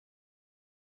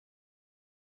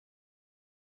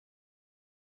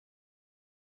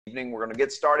We're going to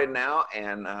get started now,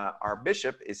 and our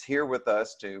bishop is here with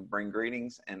us to bring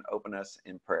greetings and open us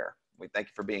in prayer. We thank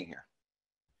you for being here.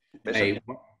 Bishop.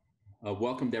 Hey,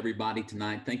 welcome to everybody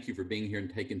tonight. Thank you for being here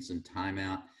and taking some time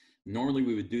out. Normally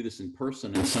we would do this in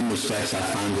person. In some respects, I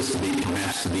find this to be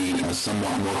perhaps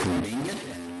somewhat more convenient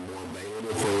and more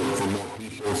available for more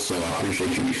people. So I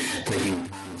appreciate you taking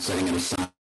time and setting it aside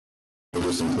for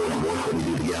this important work that we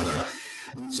do together.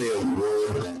 Let me say a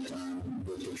word that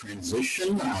the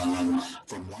transition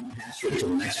from one pastorate to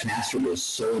the next pastorate is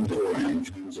so important in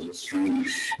terms of the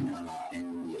strength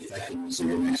and the effectiveness of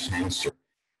your next pastor.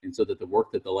 And so that the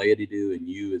work that the laity do and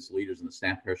you as leaders in the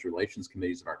staff parish relations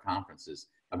committees of our conferences,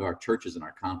 of our churches and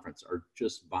our conference, are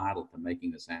just vital to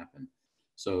making this happen.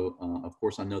 So, of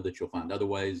course, I know that you'll find other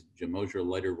ways. Jim Ozier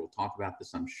later will talk about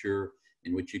this, I'm sure,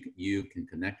 in which you can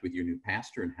connect with your new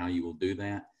pastor and how you will do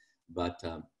that. But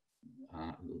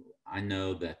I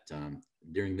know that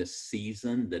during this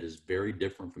season that is very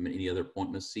different from any other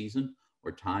appointment season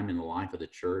or time in the life of the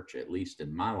church, at least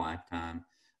in my lifetime,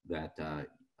 that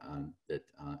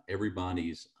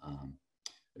everybody's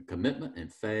commitment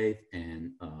and faith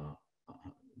and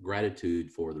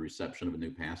gratitude for the reception of a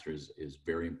new pastor is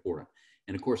very important.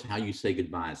 And of course, how you say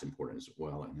goodbye is important as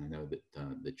well. And I know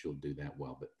that you'll do that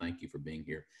well. But thank you for being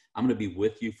here. I'm going to be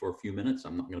with you for a few minutes.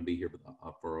 I'm not going to be here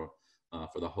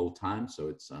for the whole time.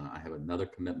 So I have another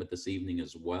commitment this evening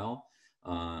as well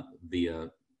via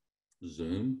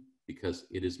Zoom, because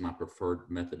it is my preferred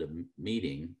method of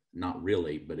meeting. Not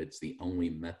really, but it's the only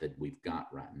method we've got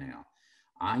right now.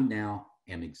 I now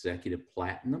am executive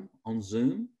platinum on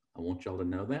Zoom. I want y'all to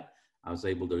know that. I was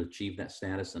able to achieve that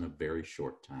status in a very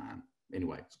short time.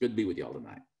 Anyway, it's good to be with y'all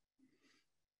tonight.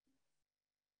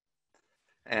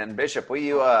 And Bishop, will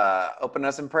you open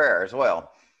us in prayer as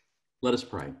well? Let us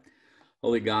pray.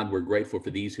 Holy God, we're grateful for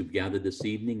these who've gathered this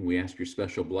evening. We ask your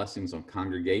special blessings on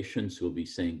congregations who will be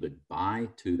saying goodbye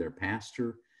to their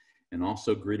pastor and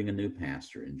also greeting a new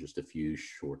pastor in just a few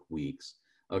short weeks.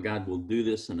 Oh God, we'll do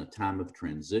this in a time of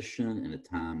transition, in a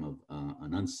time of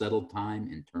an unsettled time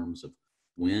in terms of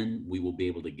when we will be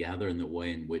able to gather in the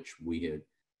way in which we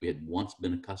had once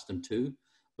been accustomed to.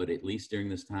 But at least during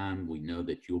this time, we know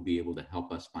that you'll be able to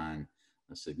help us find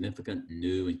significant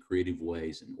new and creative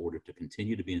ways in order to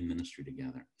continue to be in ministry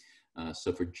together.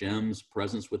 So for Jim's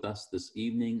presence with us this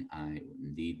evening, I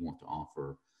indeed want to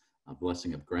offer a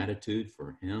blessing of gratitude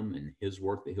for him and his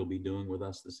work that he'll be doing with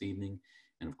us this evening.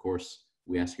 And of course,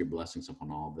 we ask your blessings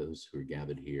upon all those who are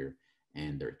gathered here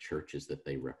and their churches that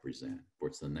they represent. For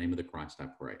it's in the name of the Christ I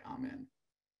pray. Amen.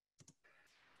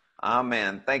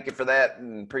 Amen. Thank you for that,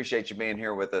 and appreciate you being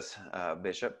here with us,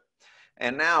 Bishop.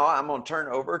 And now I'm going to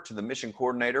turn over to the mission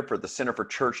coordinator for the Center for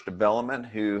Church Development,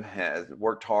 who has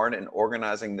worked hard in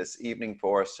organizing this evening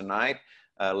for us tonight,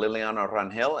 Liliana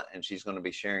Rangel, and she's going to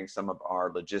be sharing some of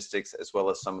our logistics as well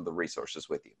as some of the resources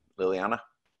with you. Liliana?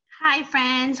 Hi,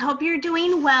 friends. Hope you're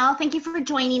doing well. Thank you for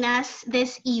joining us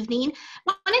this evening.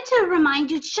 I wanted to remind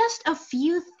you just a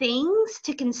few things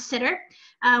to consider.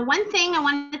 One thing I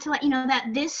wanted to let you know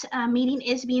that this meeting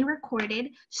is being recorded.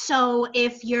 So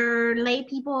if your lay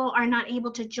people are not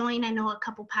able to join, I know a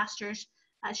couple pastors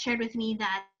shared with me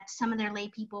that some of their lay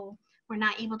people were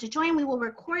not able to join. We will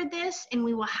record this and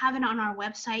we will have it on our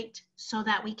website so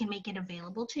that we can make it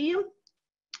available to you.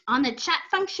 On the chat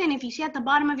function, if you see at the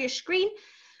bottom of your screen,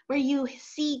 where you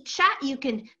see chat, you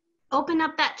can open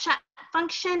up that chat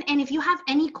function. And if you have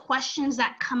any questions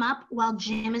that come up while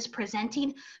Jim is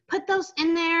presenting, put those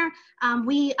in there.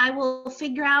 I will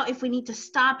figure out if we need to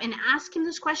stop and ask him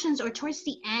those questions, or towards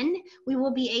the end, we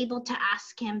will be able to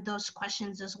ask him those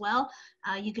questions as well.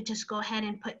 You could just go ahead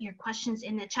and put your questions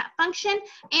in the chat function.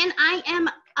 And I am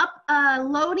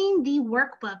uploading the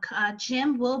workbook.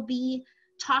 Jim will be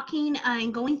talking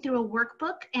and going through a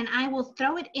workbook, and I will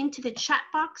throw it into the chat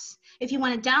box if you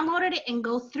want to download it and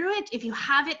go through it. If you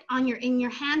have it in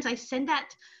your hands, I said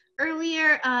that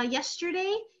earlier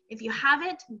yesterday. If you have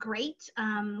it, great.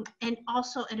 And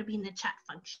also it'll be in the chat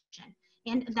function.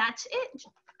 And that's it.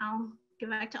 I'll give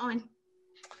it back to Owen.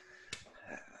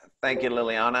 Thank you,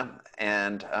 Liliana.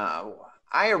 And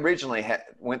I originally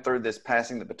went through this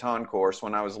Passing the Baton course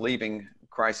when I was leaving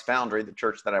Christ Foundry, the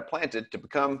church that I planted, to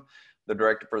become the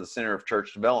director for the Center of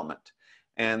Church Development.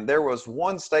 And there was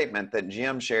one statement that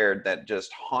Jim shared that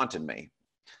just haunted me.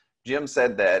 Jim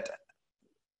said that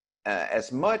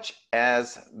as much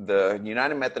as the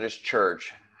United Methodist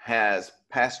Church has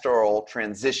pastoral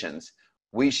transitions,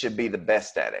 we should be the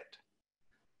best at it.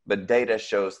 But data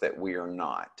shows that we are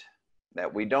not,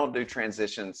 that we don't do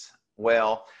transitions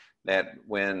well, that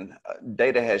when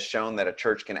data has shown that a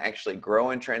church can actually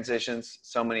grow in transitions,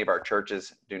 so many of our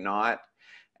churches do not.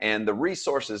 And the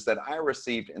resources that I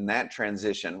received in that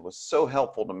transition was so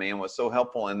helpful to me, and was so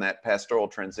helpful in that pastoral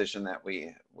transition that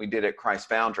we did at Christ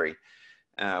Foundry.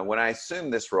 When I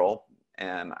assumed this role,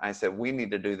 and I said, we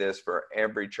need to do this for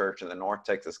every church in the North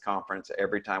Texas Conference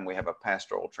every time we have a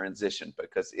pastoral transition,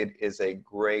 because it is a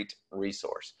great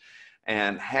resource.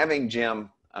 And having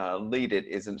Jim lead it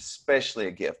is especially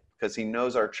a gift, because he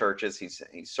knows our churches.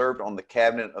 He served on the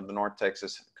cabinet of the North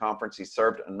Texas Conference. He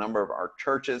served a number of our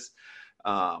churches,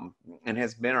 and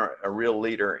has been a real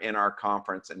leader in our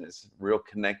conference, and is real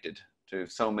connected to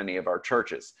so many of our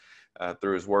churches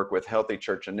through his work with Healthy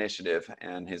Church Initiative,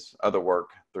 and his other work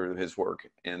through his work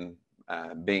in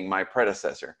being my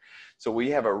predecessor. So we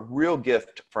have a real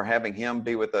gift for having him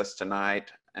be with us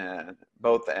tonight,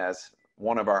 both as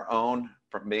one of our own,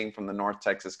 from being from the North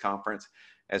Texas Conference,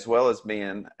 as well as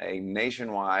being a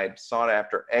nationwide sought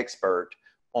after expert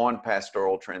on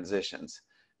pastoral transitions.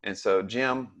 And so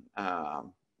Jim,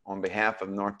 on behalf of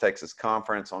North Texas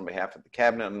Conference, on behalf of the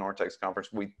cabinet of the North Texas Conference,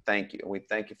 we thank you. We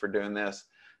thank you for doing this.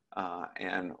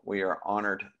 And we are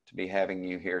honored to be having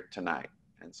you here tonight.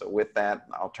 And so with that,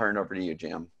 I'll turn it over to you,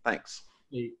 Jim. Thanks.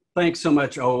 Thanks so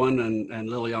much, Owen and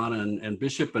Liliana and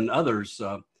Bishop and others.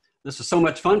 This is so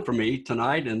much fun for me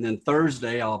tonight. And then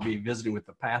Thursday, I'll be visiting with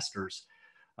the pastors.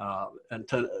 But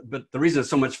the reason it's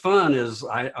so much fun is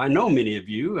I know many of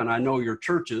you, and I know your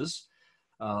churches.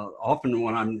 Often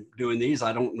when I'm doing these,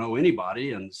 I don't know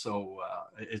anybody. And so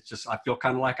it's just, I feel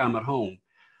kind of like I'm at home.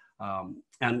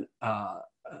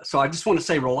 So I just want to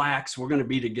say, relax. We're going to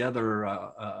be together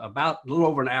about a little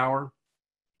over an hour.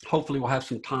 Hopefully we'll have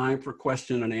some time for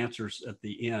question and answers at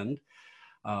the end.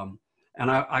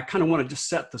 And I kind of want to just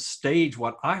set the stage,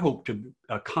 what I hope to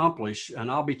accomplish.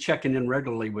 And I'll be checking in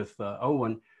regularly with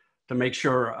Owen to make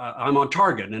sure I'm on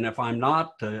target. And if I'm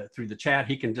not, through the chat,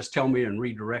 he can just tell me and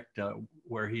redirect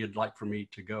where he'd like for me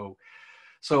to go.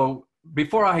 So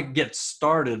before I get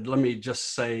started, let me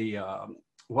just say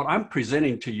what I'm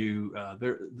presenting to you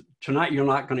tonight, you're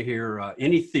not going to hear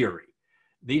any theory.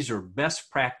 These are best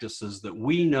practices that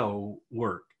we know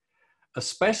work,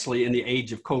 especially in the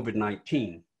age of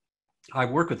COVID-19. I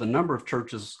work with a number of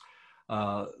churches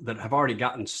that have already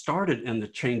gotten started in the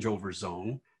changeover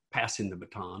zone, passing the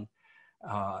baton.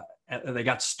 They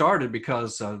got started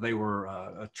because they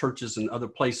were churches in other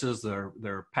places.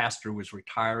 Their pastor was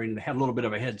retiring. They had a little bit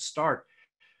of a head start.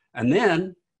 And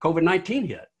then COVID-19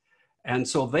 hit. And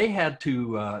so they had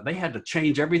to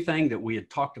change everything that we had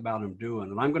talked about them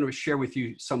doing. And I'm going to share with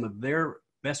you some of their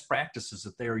best practices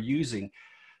that they are using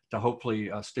to hopefully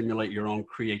stimulate your own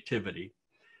creativity.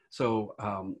 So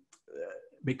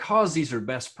because these are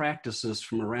best practices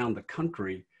from around the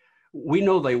country, we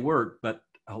know they work, but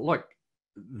look,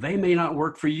 they may not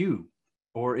work for you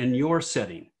or in your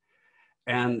setting,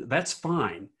 and that's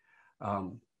fine.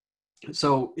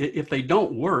 So if they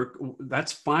don't work,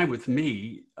 that's fine with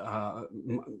me.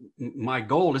 My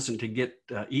goal isn't to get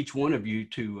each one of you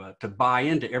to buy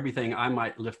into everything I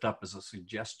might lift up as a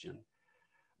suggestion,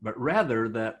 but rather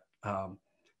that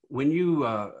when you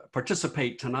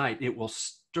participate tonight, it will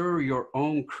stir your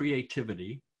own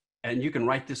creativity. And you can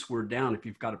write this word down if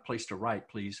you've got a place to write,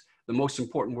 please. The most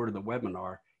important word of the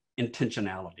webinar,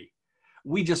 intentionality.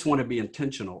 We just want to be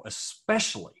intentional,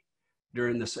 especially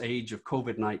during this age of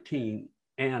COVID-19,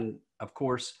 and of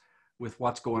course, with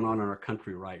what's going on in our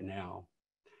country right now.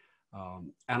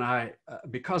 And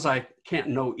because I can't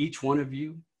know each one of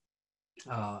you,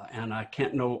 and I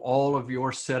can't know all of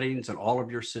your settings and all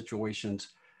of your situations,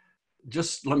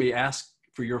 just let me ask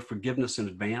for your forgiveness in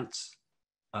advance.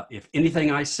 If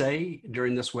anything I say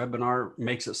during this webinar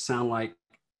makes it sound like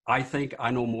I think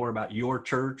I know more about your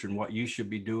church and what you should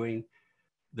be doing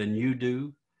than you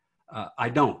do, I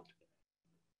don't.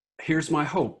 Here's my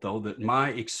hope, though, that my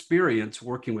experience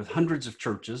working with hundreds of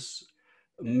churches,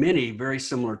 many very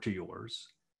similar to yours,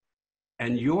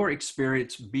 and your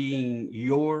experience being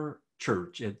your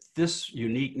church at this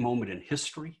unique moment in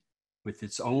history with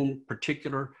its own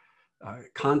particular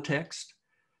context,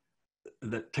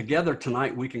 that together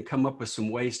tonight we can come up with some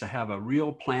ways to have a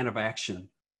real plan of action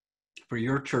for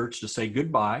your church to say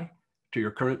goodbye to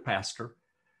your current pastor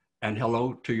and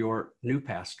hello to your new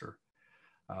pastor.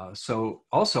 So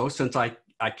also, since I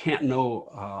can't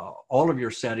know all of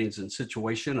your settings and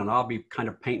situation, and I'll be kind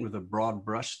of painting with a broad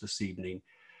brush this evening,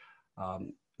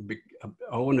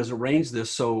 Owen has arranged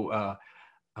this so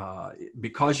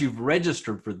because you've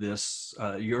registered for this,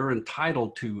 you're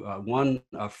entitled to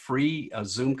a free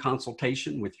Zoom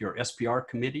consultation with your SPR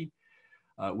committee,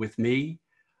 with me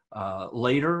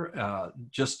later,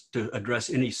 just to address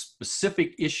any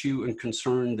specific issue and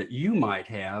concern that you might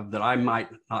have that I might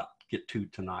not get to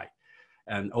tonight.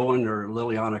 And Owen or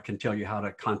Liliana can tell you how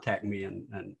to contact me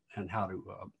and how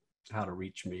to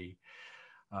reach me.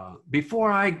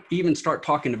 Before I even start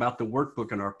talking about the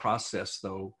workbook and our process,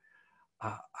 though,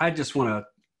 I just want to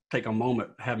take a moment,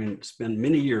 having spent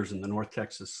many years in the North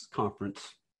Texas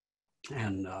Conference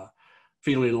and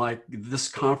feeling like this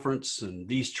conference and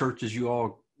these churches, you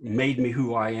all made me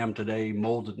who I am today,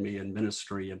 molded me in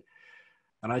ministry. And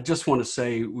I just want to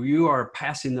say, you are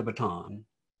passing the baton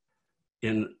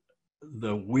in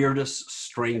the weirdest,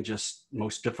 strangest,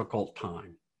 most difficult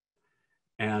time.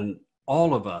 And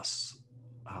all of us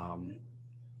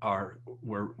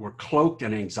we're cloaked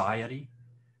in anxiety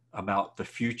about the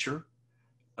future.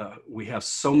 We have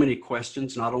so many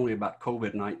questions, not only about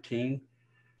COVID-19,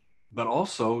 but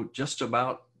also just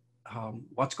about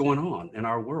what's going on in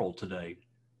our world today.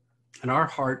 And our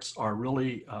hearts are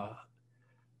really,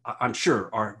 I'm sure,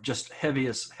 are just heavy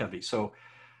as heavy. So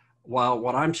while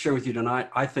what I'm sharing with you tonight,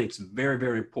 I think is very,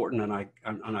 very important,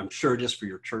 and I'm sure it is for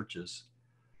your churches,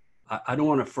 I don't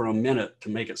want to for a minute to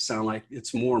make it sound like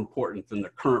it's more important than the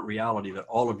current reality that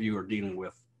all of you are dealing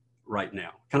with right now.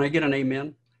 Can I get an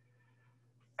amen?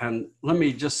 And let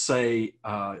me just say,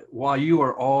 while you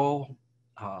are all,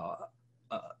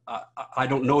 I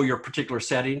don't know your particular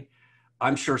setting,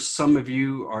 I'm sure some of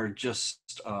you are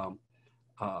just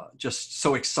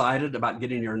so excited about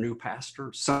getting your new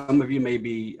pastor. Some of you may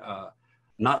be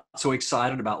not so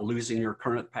excited about losing your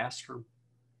current pastor.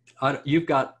 You've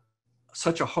got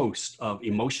such a host of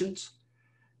emotions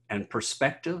and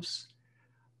perspectives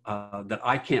that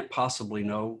I can't possibly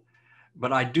know.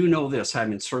 But I do know this,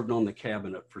 having served on the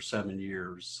cabinet for 7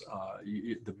 years,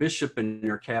 the bishop and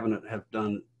your cabinet have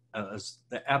done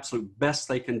the absolute best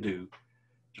they can do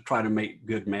to try to make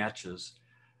good matches.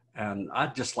 And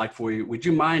I'd just like for you, would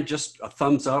you mind just a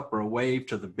thumbs up or a wave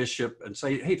to the bishop and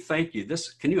say, hey, thank you.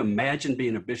 Can you imagine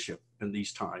being a bishop in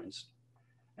these times?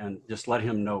 And just let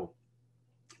him know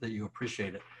that you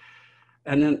appreciate it.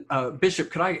 And then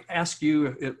Bishop, could I ask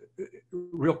you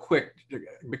real quick,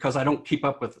 because I don't keep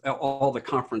up with all the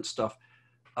conference stuff.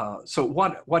 So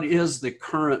what is the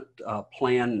current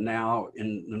plan now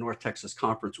in the North Texas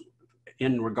Conference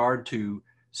in regard to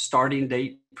starting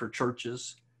date for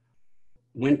churches?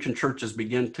 When can churches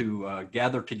begin to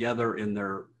gather together in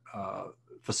their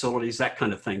facilities, that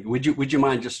kind of thing? Would you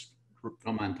mind just? I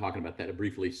don't mind talking about that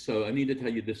briefly. So I need to tell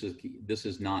you, this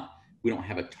is not, we don't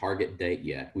have a target date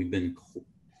yet. We've been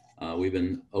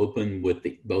open with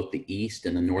both the East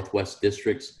and the Northwest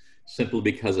districts simply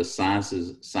because of size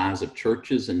of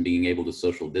churches and being able to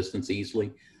social distance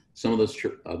easily. Some of those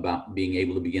about being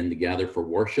able to begin to gather for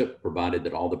worship, provided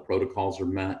that all the protocols are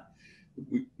met.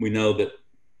 We know that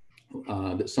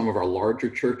that some of our larger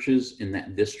churches in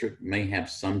that district may have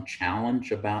some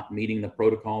challenge about meeting the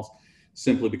protocols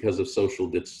simply because of social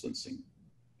distancing.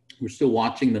 We're still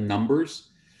watching the numbers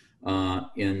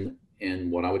in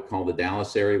what I would call the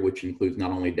Dallas area, which includes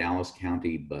not only Dallas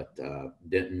County, but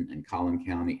Denton and Collin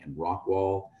County and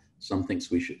Rockwall. Some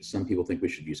people think we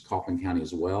should use Coffin County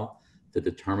as well to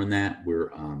determine that. We're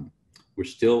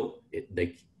still,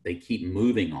 they keep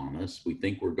moving on us. We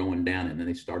think we're going down, and then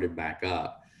they started back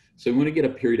up. So we want to get a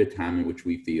period of time in which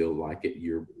we feel like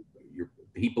your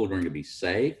people are going to be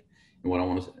safe. And what I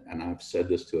want to, and I've said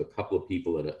this to a couple of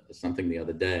people at something the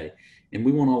other day, and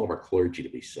we want all of our clergy to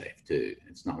be safe too.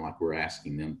 It's not like we're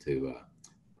asking them to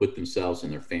put themselves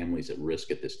and their families at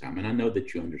risk at this time. And I know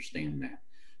that you understand that.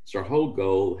 So our whole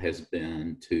goal has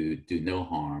been to do no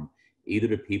harm, either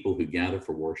to people who gather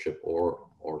for worship or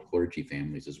clergy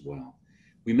families as well.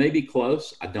 We may be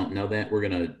close. I don't know that. We're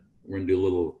gonna do a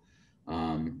little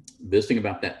visiting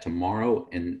about that tomorrow.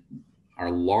 And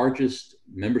our largest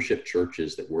membership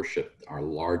churches that worship our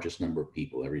largest number of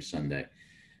people every Sunday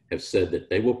have said that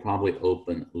they will probably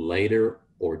open later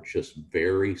or just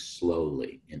very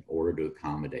slowly in order to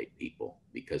accommodate people,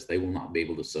 because they will not be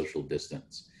able to social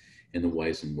distance in the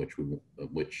ways in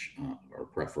which are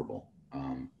preferable.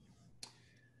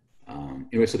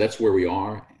 Anyway, so that's where we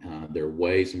are. There are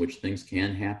ways in which things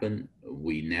can happen.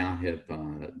 We now have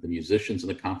the musicians in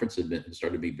the conference have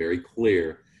started to be very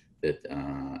clear that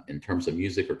in terms of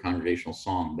music or congregational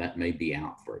song, that may be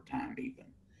out for a time even.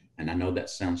 And I know that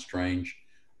sounds strange,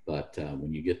 but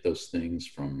when you get those things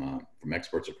from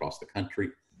experts across the country,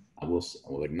 I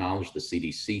will acknowledge the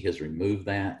CDC has removed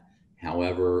that.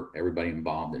 However, everybody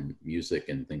involved in music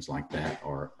and things like that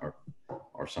are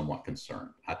somewhat concerned.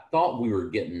 I thought we were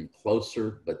getting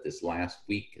closer, but this last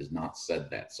week has not said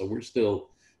that. So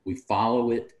we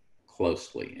follow it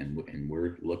closely, and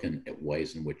we're looking at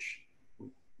ways in which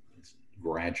it's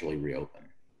gradually reopen.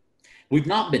 We've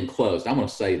not been closed. I want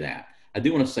to say that. I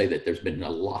do want to say that there's been a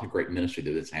lot of great ministry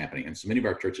that's happening. And so many of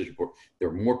our churches report there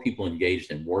are more people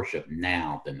engaged in worship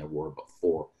now than there were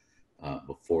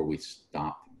before we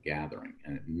stopped gathering.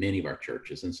 And many of our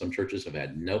churches, and some churches have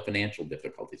had no financial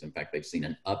difficulties. In fact, they've seen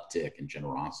an uptick in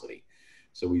generosity.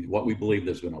 So what we believe,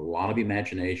 there's been a lot of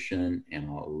imagination and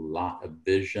a lot of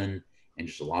vision and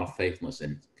just a lot of faithfulness,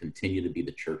 and continue to be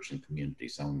the church and community.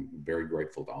 So I'm very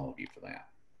grateful to all of you for that.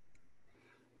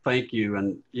 Thank you.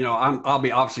 And, you know, I'll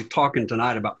be obviously talking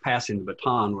tonight about passing the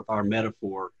baton with our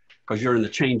metaphor, because you're in the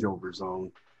changeover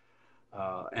zone.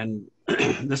 And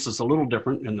this is a little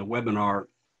different in the webinar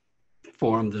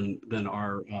forum than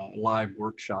our live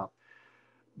workshop.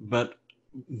 But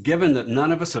given that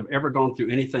none of us have ever gone through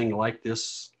anything like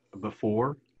this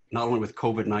before, not only with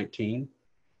COVID-19,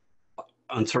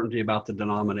 uncertainty about the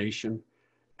denomination,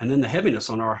 and then the heaviness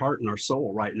on our heart and our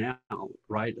soul right now,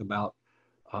 right, about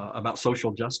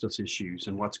social justice issues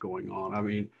and what's going on. I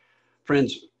mean,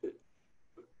 friends,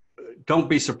 don't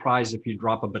be surprised if you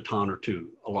drop a baton or two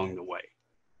along the way.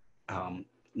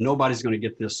 Nobody's going to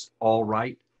get this all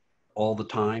right all the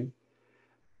time.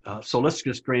 So let's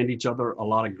just grant each other a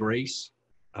lot of grace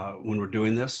when we're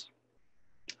doing this.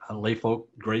 Lay folk,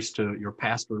 grace to your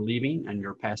pastor leaving and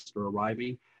your pastor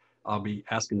arriving. I'll be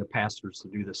asking the pastors to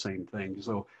do the same thing.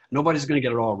 So nobody's going to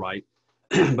get it all right,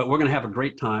 but we're going to have a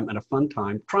great time and a fun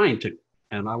time trying to.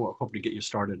 And I will hope to get you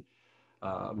started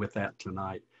with that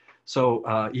tonight.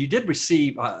 So you did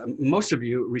receive, most of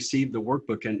you received the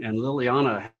workbook, and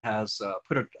Liliana has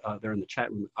put it there in the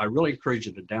chat room. I really encourage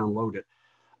you to download it.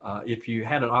 If you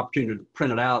had an opportunity to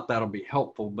print it out, that'll be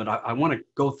helpful. But I want to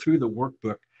go through the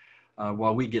workbook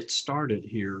while we get started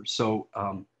here. So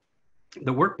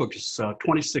the workbook is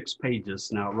 26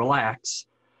 pages. Now, relax.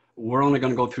 We're only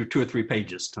going to go through 2 or 3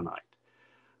 pages tonight.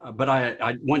 But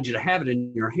I want you to have it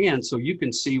in your hand so you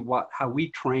can see how we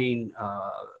train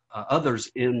others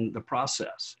in the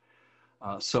process.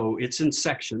 So it's in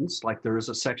sections, like there is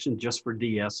a section just for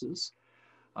DSs.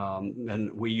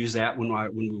 And we use that when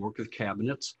we work with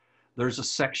cabinets. There's a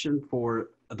section for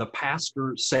the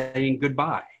pastor saying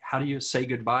goodbye. How do you say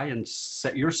goodbye and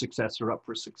set your successor up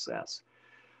for success?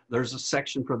 There's a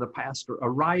section for the pastor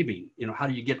arriving. You know, how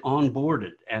do you get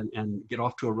onboarded and get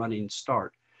off to a running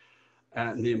start?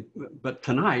 But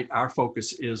tonight, our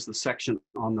focus is the section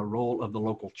on the role of the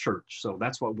local church. So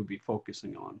that's what we'll be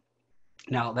focusing on.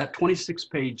 Now, that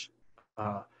 26-page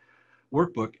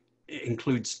workbook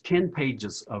includes 10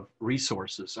 pages of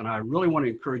resources, and I really want to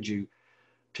encourage you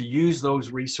to use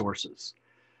those resources.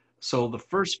 So the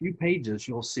first few pages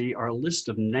you'll see are a list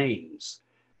of names.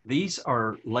 These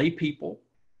are lay people,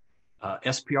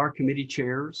 SPR committee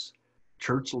chairs,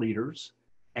 church leaders,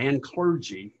 and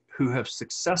clergy who have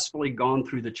successfully gone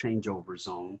through the changeover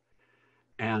zone.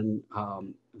 And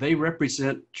they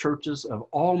represent churches of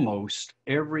almost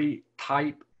every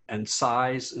type and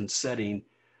size and setting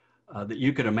that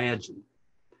you could imagine.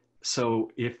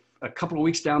 So if a couple of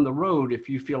weeks down the road, if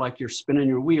you feel like you're spinning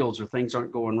your wheels or things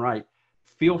aren't going right,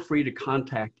 feel free to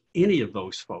contact any of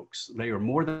those folks. They are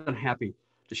more than happy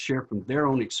to share from their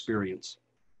own experience.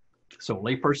 So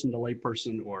layperson to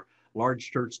layperson, or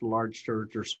large church to large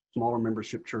church, or smaller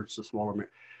membership church to smaller.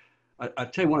 I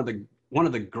tell you, one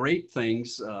of the great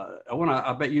things,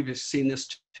 I bet you've seen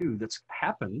this too, that's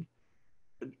happened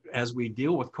as we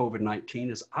deal with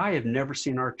COVID-19, is I have never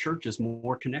seen our churches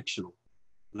more connectional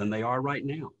than they are right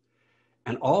now.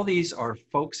 And all these are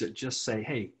folks that just say,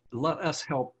 hey, let us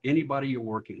help anybody you're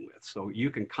working with. So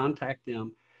you can contact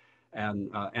them,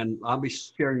 and I'll be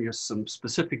sharing you some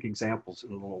specific examples in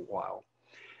a little while.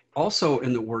 Also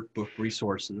in the workbook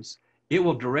resources, it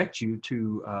will direct you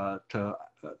to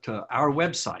our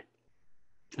website.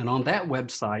 And on that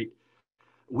website,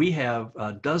 we have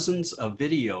dozens of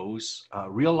videos,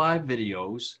 real live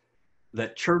videos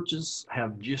that churches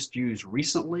have just used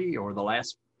recently or the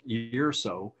last year or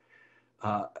so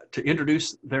to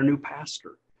introduce their new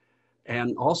pastor.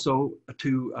 And also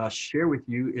to share with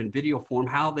you in video form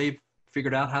how they've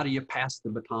figured out how do you pass the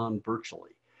baton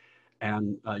virtually.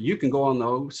 And you can go on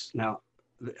those. Now,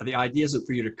 the idea isn't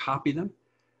for you to copy them,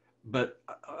 but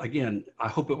again, I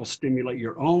hope it will stimulate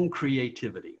your own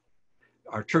creativity.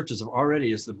 Our churches have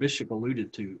already, as the bishop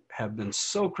alluded to, have been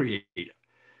so creative.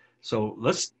 So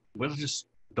we'll just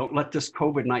don't let this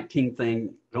COVID-19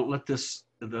 thing, don't let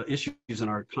the issues in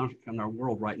our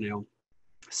world right now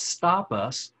stop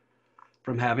us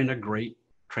from having a great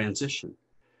transition.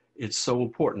 It's so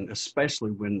important,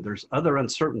 especially when there's other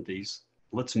uncertainties.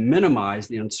 Let's minimize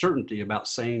the uncertainty about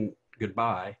saying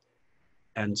goodbye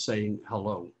and saying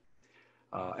hello.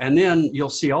 And then you'll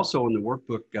see also in the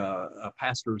workbook,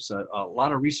 pastors, a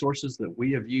lot of resources that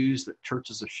we have used, that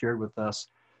churches have shared with us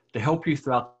to help you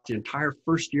throughout the entire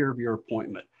first year of your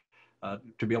appointment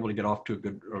to be able to get off to a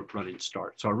good running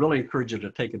start. So I really encourage you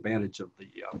to take advantage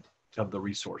of the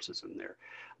resources in there.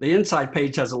 The inside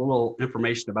page has a little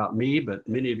information about me, but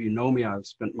many of you know me. I've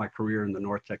spent my career in the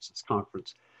North Texas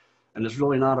Conference, and it's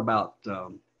really not about,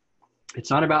 it's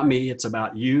not about me, it's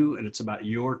about you, and it's about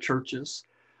your churches.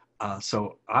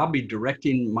 So I'll be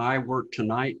directing my work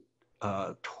tonight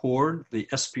toward the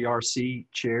SPRC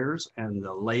chairs and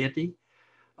the laity.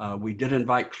 We did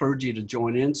invite clergy to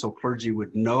join in so clergy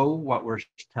would know what we're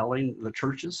telling the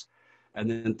churches. And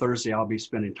then Thursday, I'll be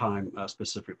spending time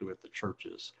specifically with the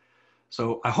churches.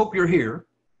 So I hope you're here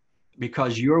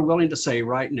because you're willing to say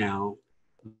right now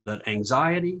that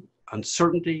anxiety,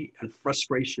 uncertainty, and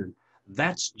frustration,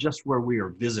 that's just where we are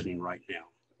visiting right now.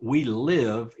 We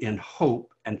live in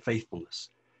hope and faithfulness,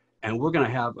 and we're going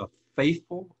to have a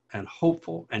faithful and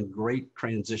hopeful and great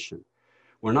transition.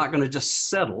 We're not going to just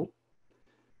settle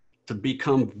to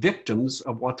become victims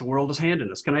of what the world is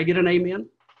handing us. Can I get an amen?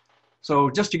 So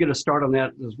just to get a start on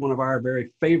that is one of our very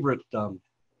favorite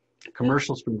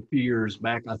commercials from a few years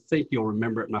back. I think you'll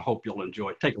remember it, and I hope you'll enjoy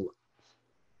it. Take a look.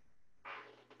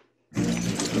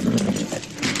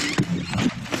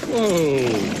 Whoa.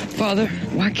 Father,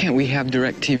 why can't we have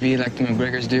direct TV like the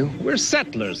McGregors do? We're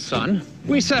settlers, son.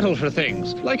 We settle for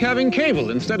things, like having cable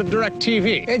instead of direct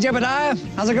TV. Hey, Jebediah,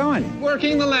 how's it going?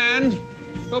 Working the land,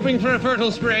 hoping for a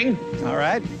fertile spring. All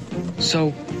right.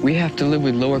 So, we have to live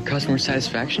with lower customer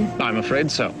satisfaction? I'm afraid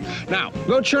so. Now,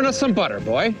 go churn us some butter,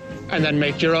 boy, and then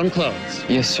make your own clothes.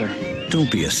 Yes, sir.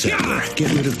 Don't be a settler.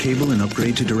 Get rid of cable and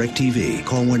upgrade to DirecTV.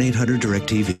 Call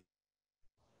 1-800-DirecTV.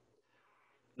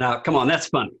 Now, come on, that's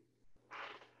funny.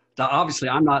 Now, obviously,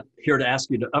 I'm not here to ask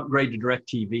you to upgrade to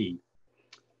DirecTV,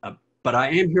 but I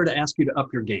am here to ask you to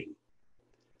up your game.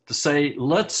 To say,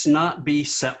 let's not be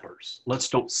settlers. Let's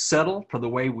don't settle for the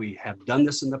way we have done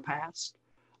this in the past.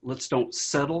 Let's don't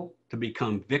settle to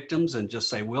become victims and just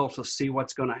say, well, let's see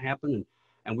what's going to happen.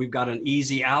 And we've got an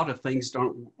easy out if things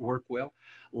don't work well.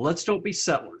 Let's don't be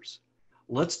settlers.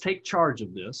 Let's take charge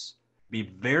of this, be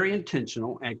very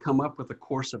intentional, and come up with a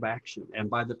course of action.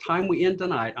 And by the time we end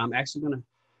tonight, I'm actually going to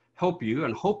help you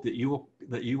and hope that you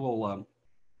will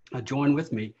join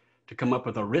with me to come up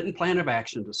with a written plan of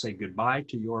action to say goodbye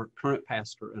to your current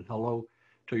pastor and hello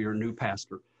to your new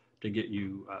pastor to get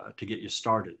you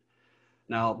started.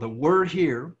 Now, the word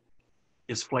here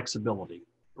is flexibility,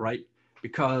 right?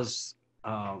 Because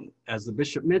as the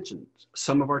bishop mentioned,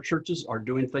 some of our churches are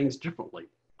doing things differently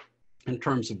in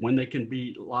terms of when they can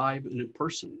be live and in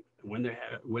person, when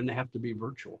they have to be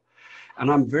virtual.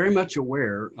 And I'm very much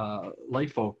aware,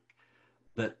 layfolk,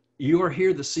 that you are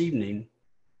here this evening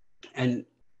and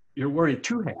you're wearing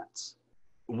two hats.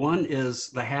 One is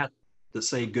the hat that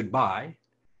say goodbye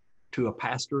to a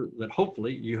pastor that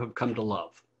hopefully you have come to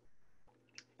love.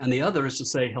 And the other is to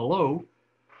say hello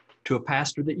to a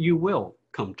pastor that you will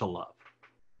come to love.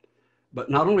 But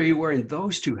not only are you wearing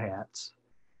those two hats,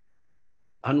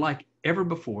 unlike ever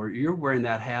before, you're wearing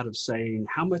that hat of saying,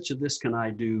 how much of this can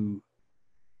I do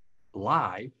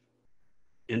live,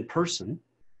 in person,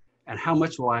 and how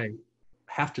much will I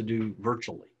have to do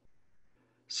virtually?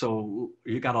 So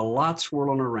you got a lot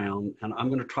swirling around, and I'm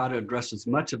going to try to address as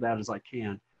much of that as I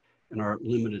can in our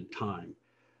limited time.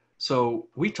 So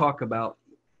we talk about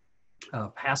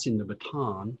passing the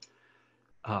baton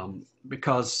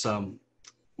because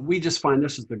we just find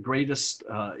this is the greatest,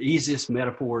 easiest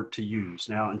metaphor to use.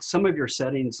 Now, in some of your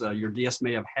settings, your DS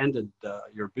may have handed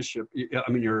your bishop,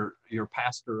 your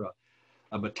pastor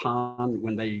a baton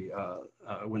when they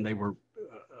were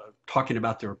talking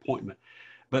about their appointment.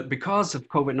 But because of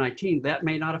COVID-19, that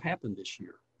may not have happened this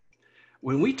year.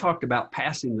 When we talked about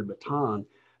passing the baton,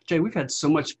 Jay, we've had so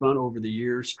much fun over the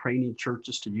years training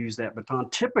churches to use that baton.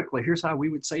 Typically, here's how we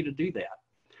would say to do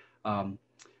that.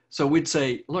 So we'd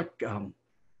say, look,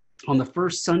 on the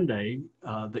first Sunday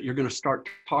that you're going to start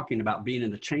talking about being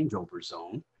in the changeover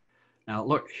zone. Now,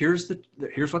 look, here's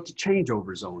what the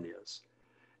changeover zone is.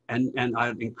 And I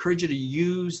encourage you to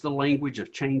use the language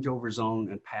of changeover zone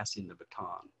and passing the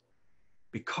baton,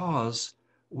 because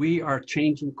we are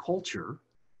changing culture,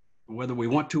 whether we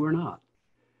want to or not.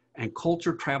 And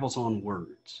culture travels on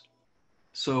words.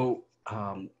 So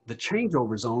the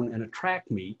changeover zone in a track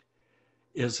meet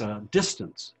is a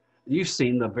distance. You've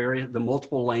seen the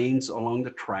multiple lanes along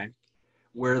the track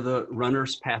where the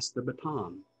runners pass the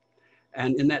baton.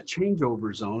 And in that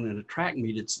changeover zone in a track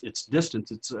meet, it's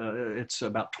distance. It's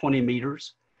about 20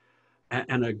 meters.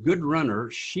 And a good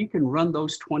runner, she can run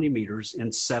those 20 meters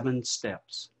in 7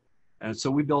 steps. And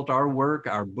so we built our work,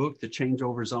 our book, The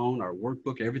Changeover Zone, our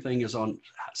workbook, everything is on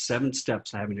 7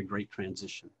 steps to having a great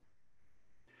transition.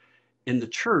 In the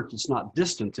church, it's not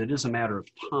distance, it is a matter of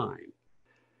time.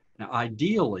 Now,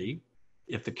 ideally,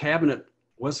 if the cabinet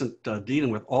wasn't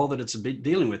dealing with all that it's been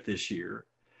dealing with this year,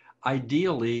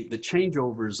 ideally, the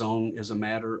changeover zone is a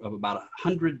matter of about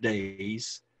 100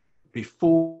 days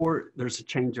before there's a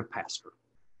change of pastor,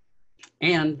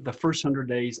 and the first 100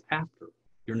 days after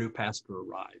your new pastor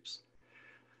arrives.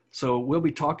 So we'll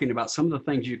be talking about some of the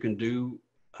things you can do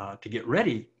to get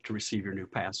ready to receive your new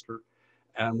pastor.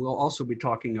 And we'll also be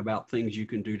talking about things you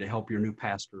can do to help your new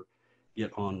pastor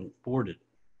get onboarded.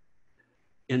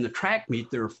 In the track meet,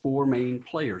 there are 4 main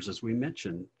players, as we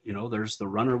mentioned. You know, there's the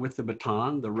runner with the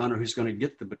baton, the runner who's going to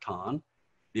get the baton,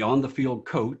 the on-the-field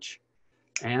coach,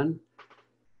 and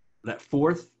that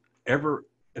 4th ever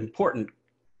important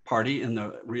party in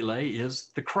the relay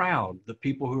is the crowd, the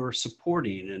people who are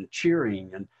supporting and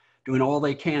cheering and doing all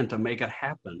they can to make it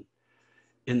happen.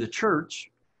 In the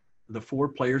church, the 4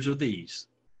 players are these: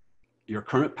 your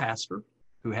current pastor,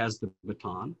 who has the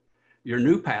baton, your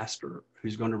new pastor,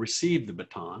 who's going to receive the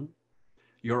baton,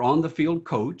 your on-the-field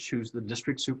coach, who's the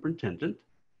district superintendent,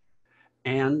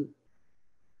 and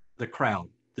the crowd,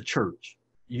 the church,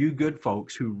 you good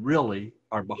folks who really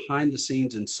are behind the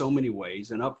scenes in so many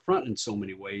ways and up front in so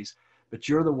many ways, but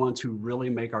you're the ones who really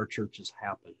make our churches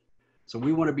happen. So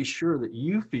we want to be sure that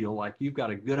you feel like you've got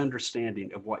a good understanding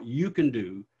of what you can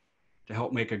do to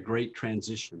help make a great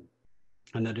transition,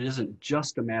 and that it isn't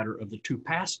just a matter of the 2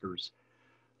 pastors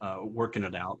working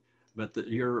it out, but that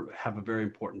you have a very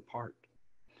important part.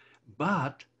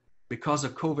 But because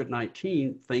of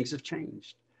COVID-19, things have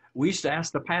changed. We used to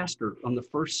ask the pastor on the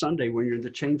first Sunday when you're in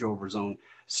the changeover zone,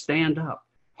 stand up,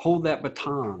 hold that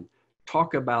baton,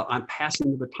 talk about, I'm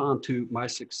passing the baton to my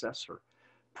successor.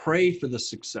 Pray for the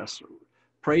successor,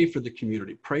 pray for the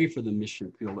community, pray for the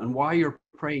mission field. And while you're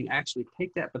praying, actually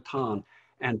take that baton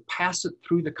and pass it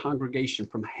through the congregation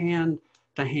from hand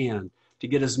to hand to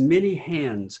get as many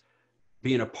hands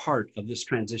being a part of this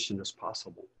transition as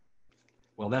possible.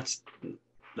 Well, that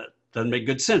doesn't make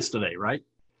good sense today, right?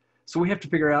 So we have to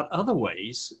figure out other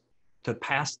ways to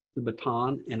pass the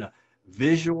baton in a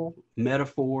visual,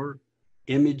 metaphor,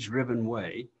 image-driven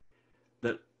way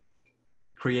that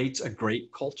creates a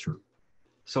great culture.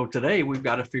 So today we've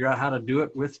got to figure out how to do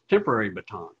it with temporary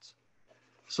batons.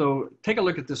 So take a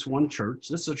look at this one church.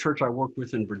 This is a church I worked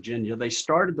with in Virginia. They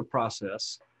started the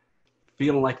process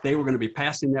feeling like they were going to be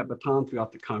passing that baton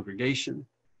throughout the congregation.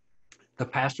 The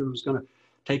pastor was going to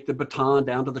take the baton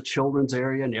down to the children's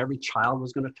area, and every child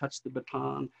was going to touch the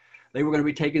baton. They were going to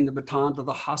be taking the baton to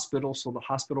the hospital so the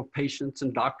hospital patients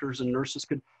and doctors and nurses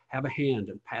could have a hand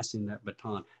in passing that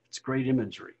baton. It's great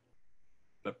imagery,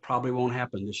 but probably won't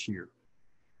happen this year.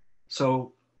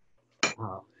 So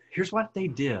here's what they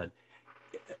did.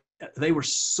 They were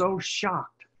so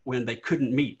shocked when they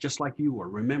couldn't meet, just like you were,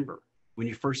 remember, when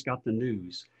you first got the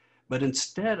news. But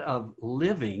instead of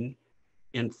living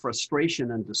in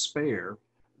frustration and despair,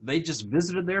 they just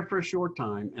visited there for a short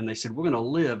time and they said, we're going to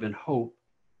live in hope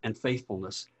and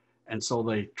faithfulness. And so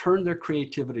they turned their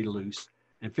creativity loose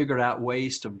and figured out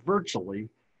ways to virtually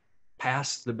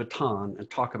pass the baton and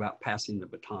talk about passing the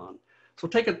baton. So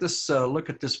take a look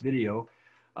at this video.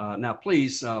 Now,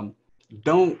 please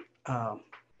don't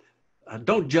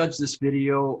judge this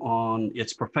video on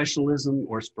its professionalism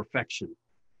or its perfection.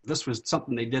 This was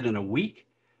something they did in a week,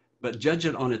 but judge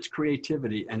it on its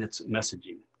creativity and its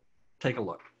messaging. Take a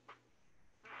look.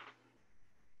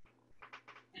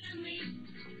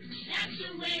 That's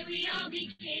the way we all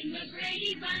became the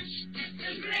Brady Bunch,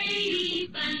 the Brady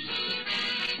Bunch,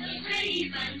 the Brady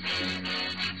Bunch.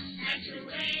 That's the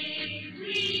way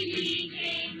we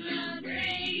became the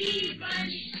Brady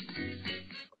Bunch.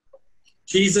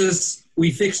 Jesus,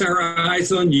 we fix our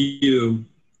eyes on you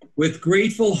with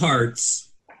grateful hearts.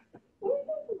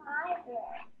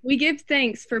 We give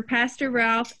thanks for Pastor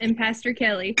Ralph and Pastor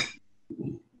Kelly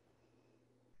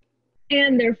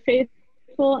and their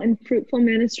faithful and fruitful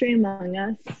ministry among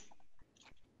us.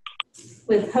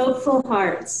 With hopeful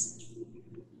hearts,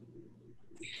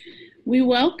 we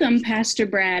welcome Pastor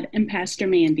Brad and Pastor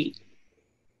Mandy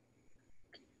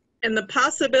and the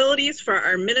possibilities for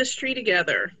our ministry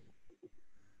together.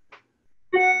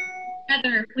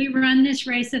 Together, we run this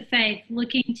race of faith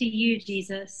looking to you,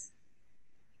 Jesus,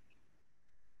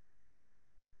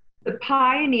 the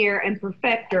pioneer and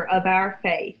perfecter of our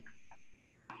faith.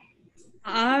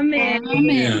 Amen.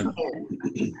 Amen.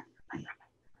 Amen.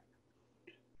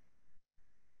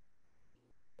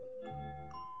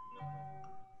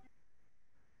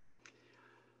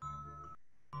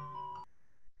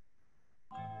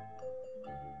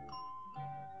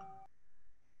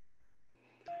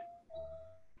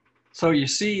 So you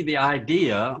see the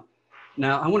idea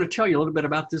Now, I want to tell you a little bit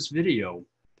about this video.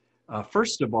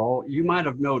 First of all, you might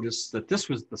have noticed that this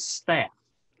was the staff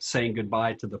saying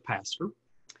goodbye to the pastor.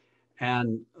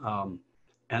 And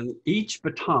each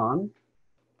baton,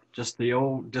 just the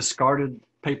old discarded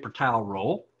paper towel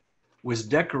roll, was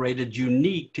decorated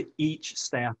unique to each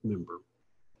staff member.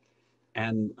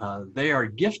 And they are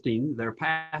gifting their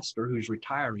pastor, who's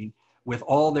retiring, with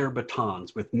all their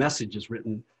batons, with messages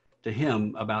written to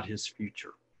him about his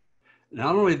future.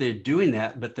 Not only are they doing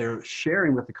that, but they're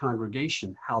sharing with the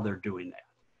congregation how they're doing that,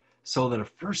 so that a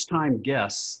first-time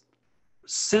guest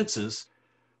senses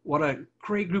what a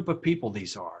great group of people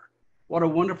these are. What a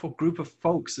wonderful group of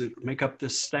folks that make up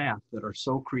this staff that are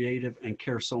so creative and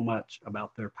care so much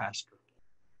about their pastor.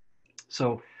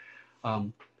 So,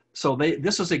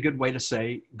 this is a good way to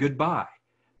say goodbye.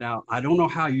 Now, I don't know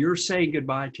how you're saying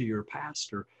goodbye to your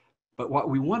pastor, but what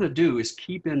we want to do is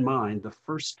keep in mind the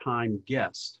first-time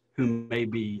guest who may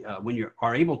be, when you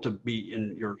are able to be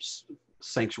in your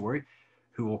sanctuary,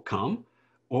 who will come,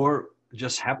 or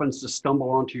just happens to stumble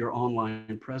onto your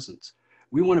online presence.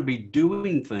 We want to be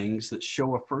doing things that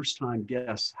show a first-time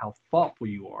guest how thoughtful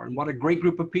you are and what a great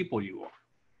group of people you are.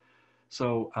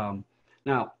 So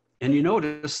now, and you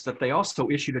notice that they also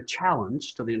issued a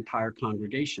challenge to the entire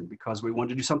congregation because we wanted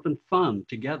to do something fun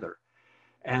together.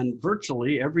 And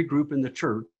virtually every group in the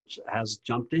church has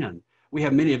jumped in. We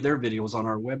have many of their videos on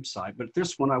our website, but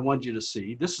this one I want you to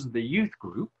see. This is the youth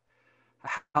group,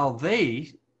 how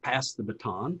they pass the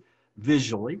baton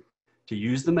visually, to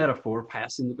use the metaphor,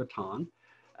 passing the baton.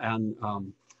 And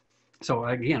so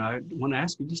again, I want to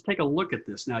ask you, just take a look at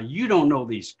this. Now, you don't know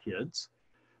these kids,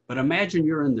 but imagine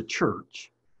you're in the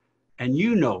church and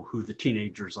you know who the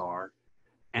teenagers are,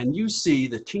 and you see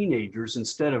the teenagers,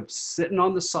 instead of sitting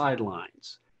on the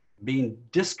sidelines, being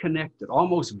disconnected,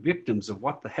 almost victims of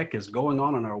what the heck is going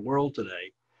on in our world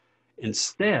today.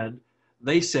 Instead,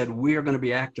 they said, we are going to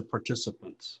be active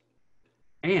participants.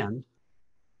 And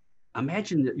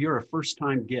imagine that you're a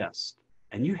first-time guest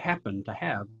and you happen to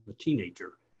have a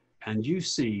teenager and you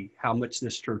see how much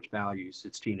this church values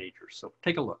its teenagers. So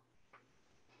take a look.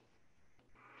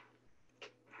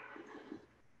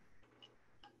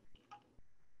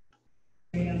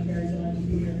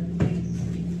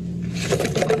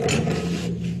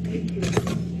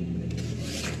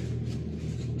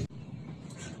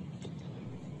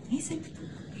 Easy.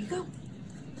 Here you go.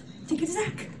 Take it to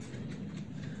Zach.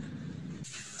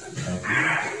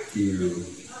 Thank you.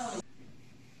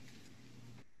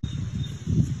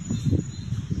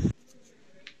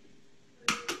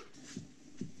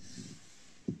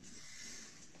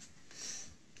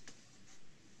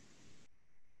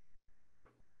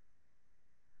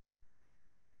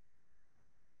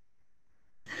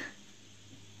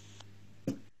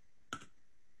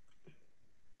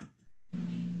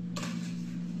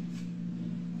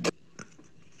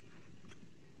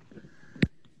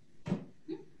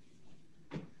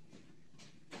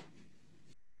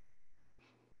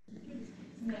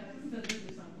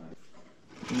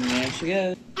 There she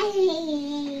goes.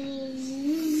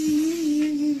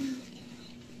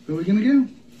 Where are we gonna go?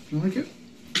 You like it?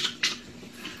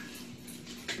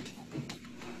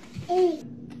 Oh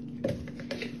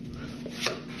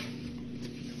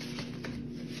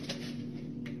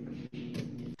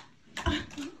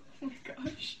my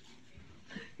gosh.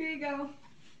 Here you go.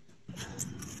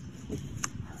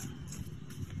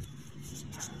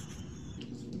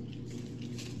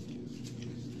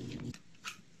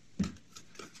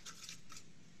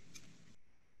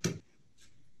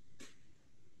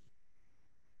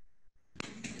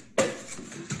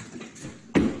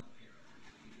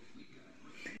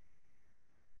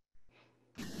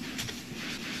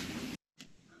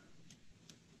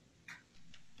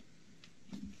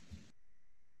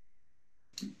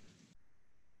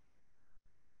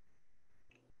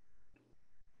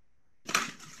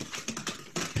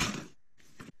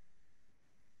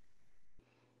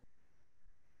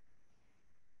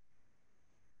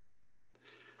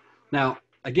 Now,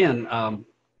 again, I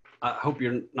hope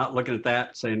you're not looking at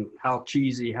that saying how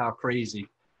cheesy, how crazy.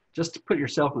 Just to put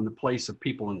yourself in the place of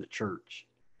people in the church.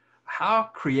 How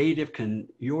creative can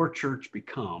your church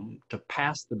become to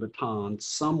pass the baton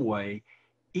some way,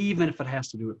 even if it has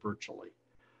to do it virtually?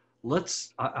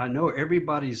 I know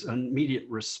everybody's immediate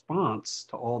response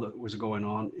to all that was going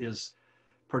on is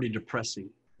pretty depressing,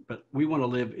 but we want to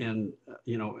live in,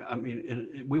 we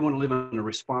want to live in a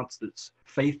response that's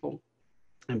faithful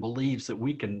and believes that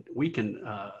we can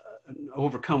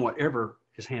overcome whatever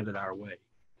is handed our way.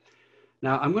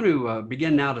 Now, I'm going to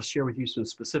begin now to share with you some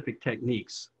specific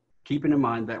techniques, keeping in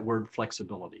mind that word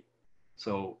flexibility.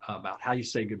 So about how you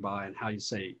say goodbye and how you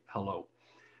say hello.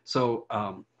 So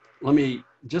let me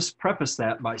just preface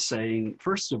that by saying,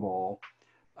 first of all,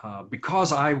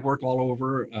 because I work all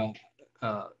over,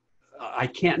 I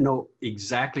can't know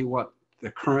exactly what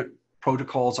the current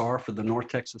protocols are for the North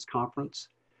Texas Conference.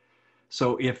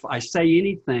 So if I say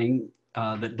anything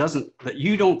that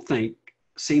you don't think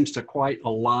seems to quite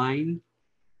align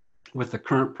with the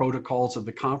current protocols of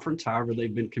the conference, however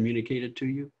they've been communicated to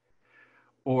you,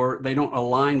 or they don't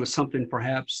align with something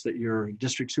perhaps that your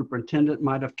district superintendent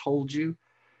might have told you,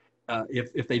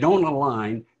 if they don't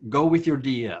align, go with your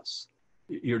DS.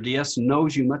 Your DS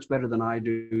knows you much better than I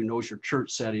do, knows your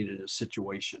church setting and its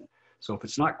situation. So if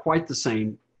it's not quite the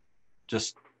same,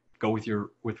 just go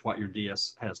with what your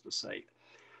DS has to say.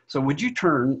 So would you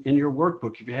turn in your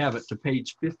workbook, if you have it, to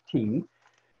page 15,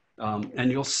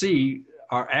 and you'll see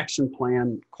our action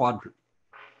plan quadrant.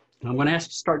 And I'm going to ask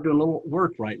you to start doing a little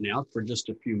work right now for just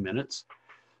a few minutes.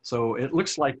 So it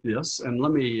looks like this, and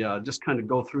let me just kind of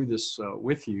go through this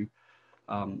with you.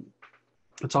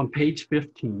 It's on page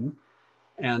 15.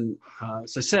 And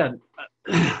as I said,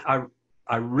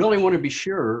 I really want to be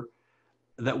sure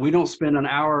that we don't spend an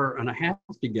hour and a half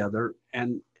together,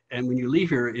 and when you leave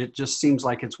here, it just seems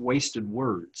like it's wasted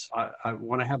words. I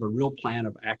want to have a real plan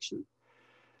of action.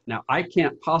 Now, I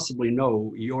can't possibly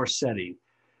know your setting,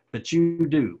 but you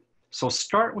do. So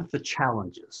start with the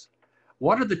challenges.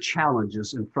 What are the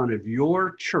challenges in front of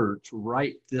your church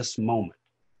right this moment?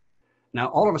 Now,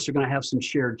 all of us are going to have some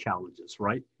shared challenges,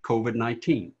 right?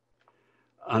 COVID-19.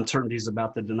 Uncertainties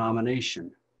about the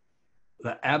denomination,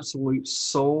 the absolute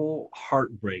soul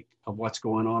heartbreak of what's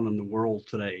going on in the world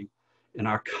today, in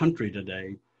our country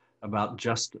today, about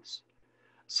justice.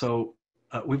 So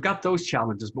we've got those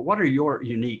challenges, but what are your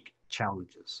unique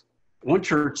challenges? One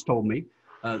church told me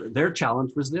their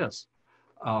challenge was this,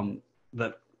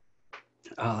 that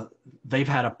they've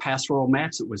had a pastoral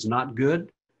match that was not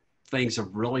good. Things have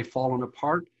really fallen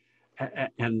apart.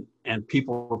 And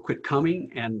people will quit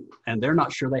coming, and they're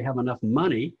not sure they have enough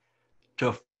money to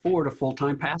afford a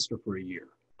full-time pastor for a year.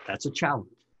 That's a challenge.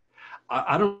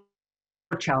 I don't know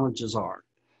what challenges are,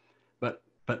 but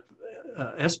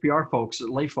SPR folks,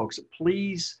 lay folks,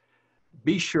 please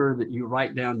be sure that you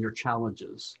write down your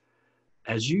challenges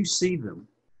as you see them.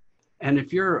 And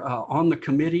if you're on the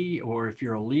committee, or if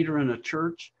you're a leader in a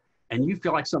church and you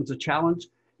feel like something's a challenge,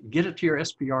 get it to your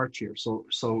SPR chair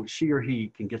so she or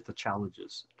he can get the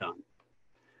challenges done.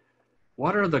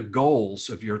 What are the goals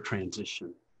of your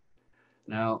transition?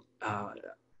 Now,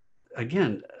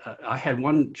 again, I had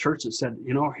one church that said,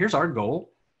 here's our goal.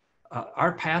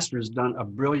 Our pastor has done a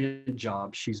brilliant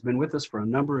job. She's been with us for a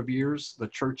number of years. The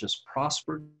church has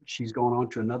prospered. She's gone on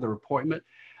to another appointment.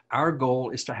 Our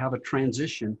goal is to have a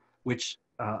transition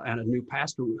and a new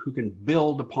pastor who can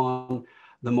build upon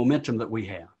the momentum that we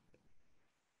have.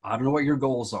 I don't know what your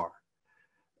goals are.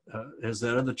 As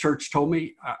that other church told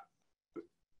me,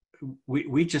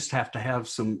 we just have to have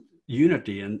some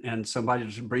unity and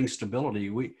somebody to bring stability.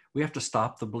 We have to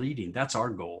stop the bleeding. That's our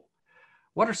goal.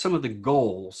 What are some of the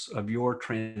goals of your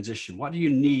transition? What do you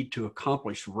need to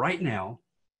accomplish right now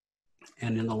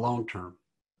and in the long term?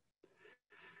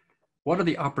 What are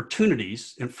the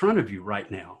opportunities in front of you right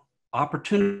now?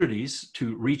 Opportunities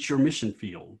to reach your mission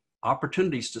field,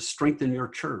 opportunities to strengthen your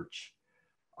church,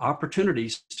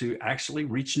 opportunities to actually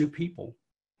reach new people.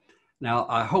 Now,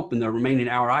 I hope in the remaining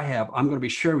hour I have, I'm going to be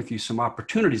sharing with you some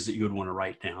opportunities that you would want to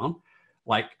write down,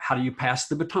 like how do you pass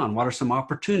the baton? What are some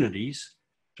opportunities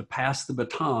to pass the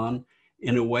baton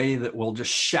in a way that will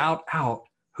just shout out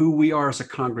who we are as a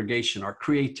congregation, our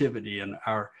creativity and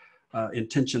our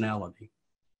intentionality.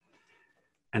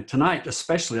 And tonight,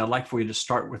 especially, I'd like for you to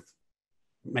start with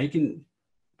making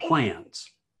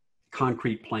plans,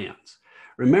 concrete plans.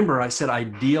 Remember, I said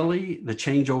ideally the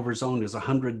changeover zone is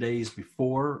 100 days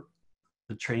before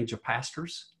the change of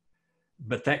pastors,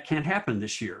 but that can't happen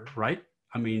this year, right?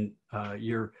 I mean,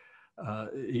 you're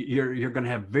going to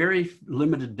have very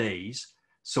limited days.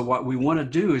 So what we want to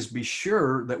do is be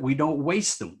sure that we don't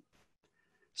waste them.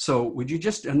 So would you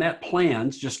just, in that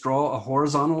plans, just draw a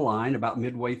horizontal line about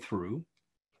midway through.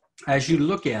 As you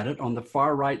look at it on the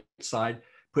far right side,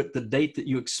 put the date that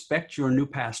you expect your new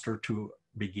pastor to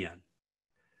begin.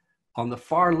 On the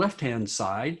far left-hand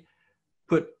side,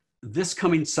 put this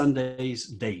coming Sunday's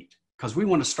date, because we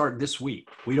want to start this week.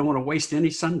 We don't want to waste any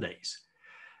Sundays.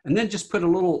 And then just put a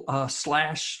little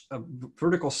slash, a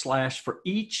vertical slash for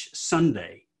each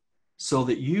Sunday so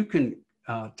that you can,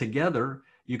 together,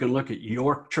 you can look at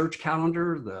your church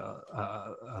calendar,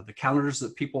 the calendars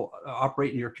that people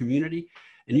operate in your community,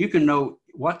 and you can know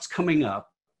what's coming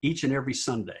up each and every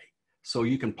Sunday. So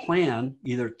you can plan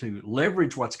either to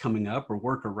leverage what's coming up or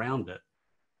work around it,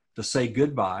 to say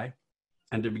goodbye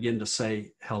and to begin to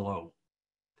say hello.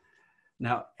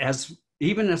 Now,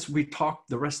 even as we talk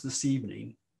the rest of this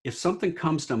evening, if something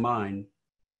comes to mind,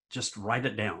 just write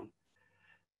it down.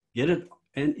 Get it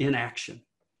in action.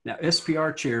 Now,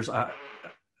 SPR chairs,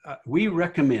 we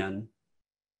recommend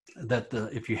that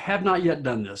if you have not yet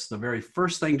done this, the very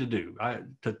first thing to do,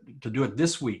 to do it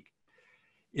this week,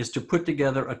 is to put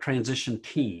together a transition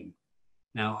team.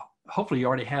 Now, hopefully you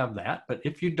already have that, but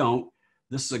if you don't,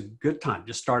 this is a good time.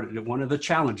 Just start it. One of the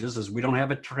challenges is we don't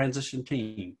have a transition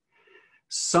team.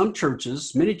 Some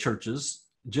churches, many churches,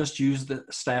 just use the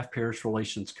staff parish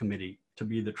relations committee to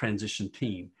be the transition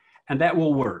team, and that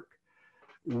will work.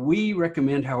 We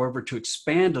recommend, however, to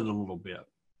expand it a little bit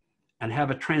and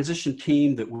have a transition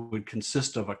team that would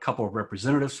consist of a couple of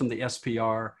representatives from the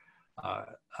SPR,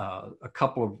 a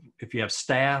couple of, if you have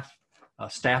staff, a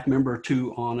staff member or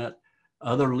two on it,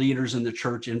 other leaders in the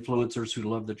church, influencers who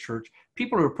love the church,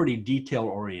 people who are pretty detail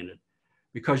oriented,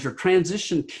 because your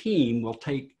transition team will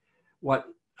take what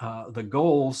the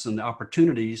goals and the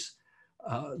opportunities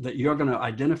that you're going to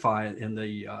identify in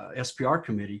the SPR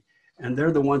committee, and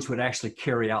they're the ones who would actually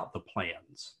carry out the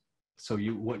plans. So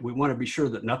we want to be sure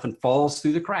that nothing falls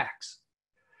through the cracks.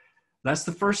 That's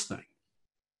the first thing.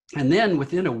 And then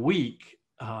within a week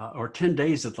or 10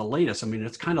 days at the latest, I mean,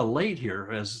 it's kind of late here,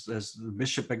 as the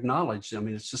bishop acknowledged. I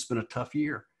mean, it's just been a tough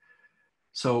year.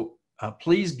 So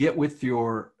please get with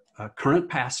your current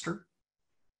pastor,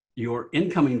 your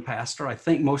incoming pastor. I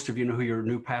think most of you know who your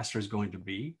new pastor is going to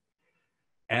be,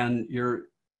 and your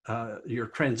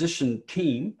transition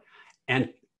team, and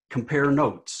compare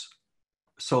notes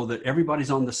so that everybody's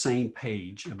on the same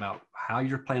page about how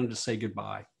you're planning to say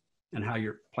goodbye and how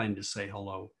you're planning to say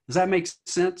hello. Does that make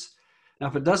sense? Now,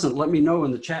 if it doesn't, let me know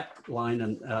in the chat line,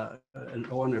 and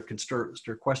Owen can stir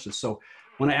questions. So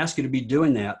I want to ask you to be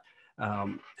doing that.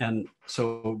 And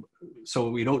so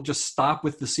we don't just stop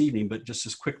with this evening, but just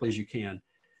as quickly as you can,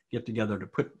 get together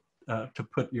to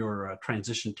put your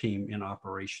transition team in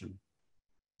operation.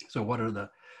 So what are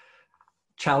the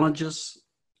challenges,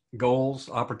 goals,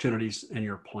 opportunities, and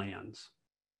your plans?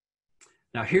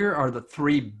 Now, here are the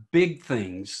three big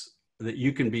things that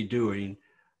you can be doing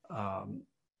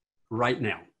right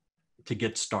now to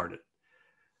get started,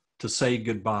 to say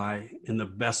goodbye in the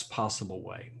best possible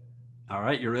way. All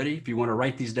right, you ready? If you want to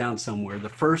write these down somewhere, the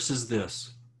first is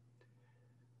this: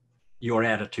 your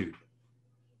attitude.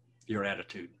 Your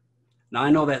attitude. Now, I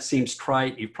know that seems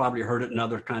trite. You've probably heard it in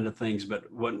other kind of things,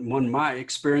 but when my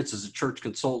experience as a church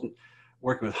consultant,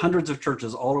 working with hundreds of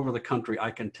churches all over the country,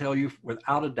 I can tell you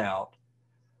without a doubt,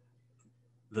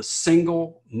 the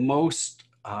single most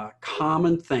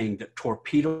common thing that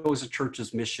torpedoes a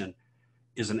church's mission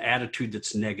is an attitude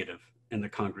that's negative in the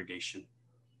congregation.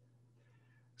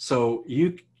 So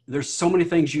there's so many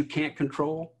things you can't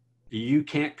control. You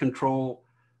can't control,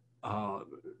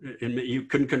 you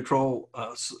couldn't control,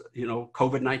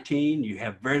 COVID-19. You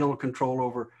have very little control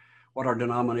over what our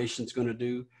denomination is going to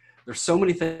do. There's so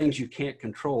many things you can't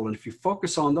control. And if you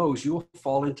focus on those, you'll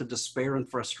fall into despair and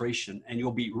frustration, and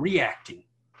you'll be reacting.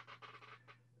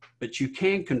 But you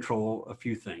can control a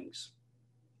few things.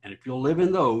 And if you'll live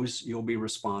in those, you'll be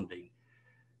responding.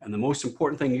 And the most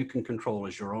important thing you can control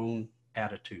is your own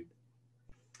attitude.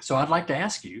 So I'd like to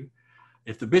ask you,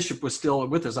 if the bishop was still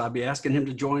with us, I'd be asking him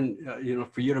to join,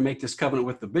 for you to make this covenant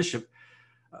with the bishop.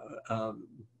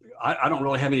 I don't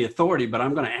really have any authority, but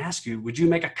I'm going to ask you, would you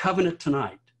make a covenant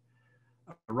tonight,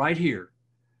 right here,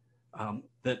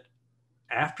 that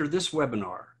after this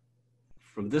webinar,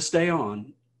 from this day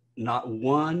on, not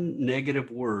one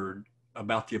negative word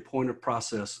about the appointive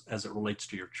process as it relates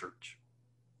to your church?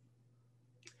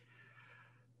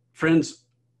 Friends,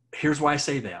 here's why I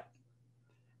say that.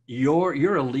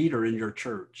 You're a leader in your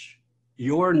church.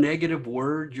 Your negative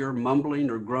word, your mumbling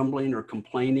or grumbling or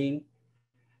complaining,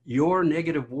 your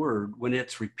negative word, when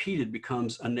it's repeated,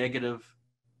 becomes a negative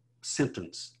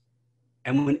sentence.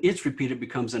 And when it's repeated, it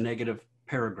becomes a negative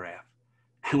paragraph.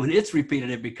 And when it's repeated,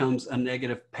 it becomes a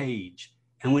negative page.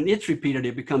 And when it's repeated,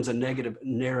 it becomes a negative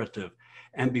narrative.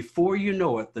 And before you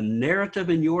know it, the narrative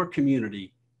in your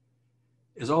community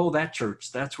is, oh, that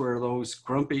church, that's where those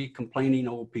grumpy, complaining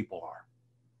old people are.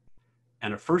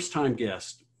 And a first-time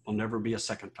guest will never be a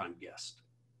second-time guest.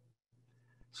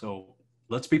 So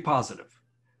let's be positive.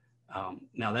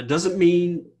 Now, that doesn't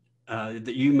mean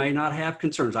that you may not have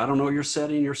concerns. I don't know your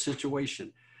setting, your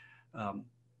situation.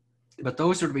 But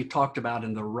those are to be talked about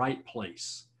in the right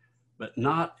place, but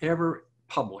not ever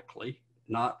publicly,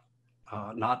 not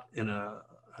in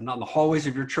the hallways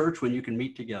of your church when you can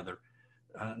meet together,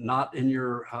 not in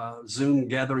your Zoom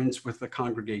gatherings with the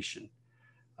congregation.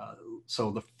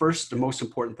 So the most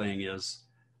important thing is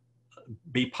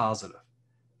be positive.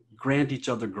 grant each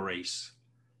other grace.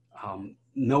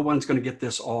 No one's going to get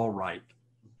this all right,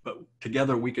 but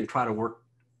together we can try to work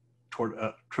toward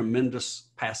a tremendous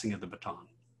passing of the baton.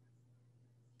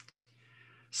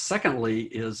 Secondly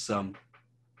is,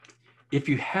 if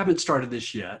you haven't started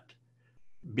this yet,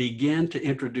 begin to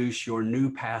introduce your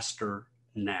new pastor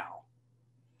now,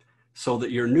 so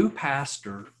that your new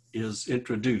pastor is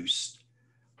introduced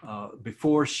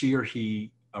before she or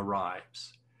he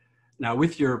arrives. Now,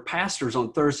 with your pastors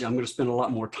on Thursday, I'm going to spend a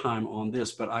lot more time on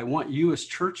this, but I want you as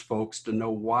church folks to know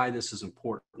why this is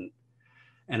important.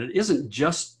 And it isn't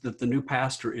just that the new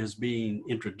pastor is being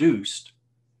introduced,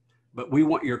 but we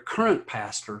want your current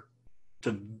pastor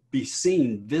to be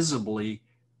seen visibly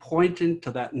pointing to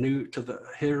that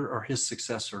her or his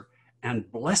successor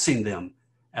and blessing them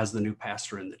as the new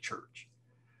pastor in the church.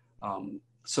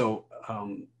 So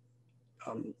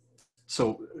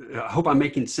I hope I'm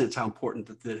making sense how important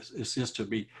that this is, to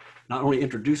be not only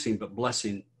introducing, but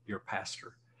blessing your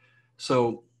pastor.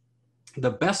 So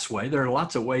the best way, there are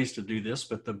lots of ways to do this,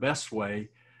 but the best way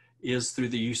is through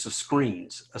the use of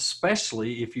screens,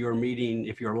 especially if you're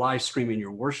live streaming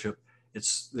your worship.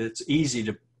 It's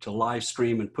easy to live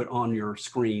stream and put on your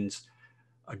screens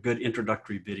a good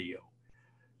introductory video.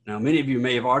 Now, many of you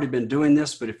may have already been doing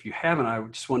this, but if you haven't, I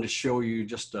just wanted to show you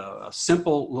just a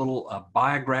simple little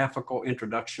biographical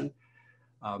introduction.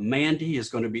 Mandy is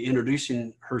going to be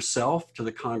introducing herself to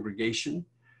the congregation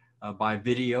by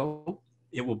video.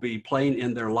 It will be playing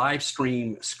in their live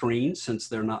stream screen since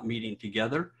they're not meeting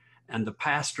together. And the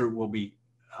pastor will be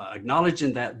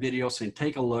acknowledging that video, saying,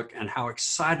 take a look, and how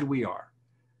excited we are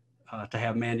to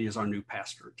have Mandy as our new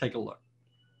pastor. Take a look.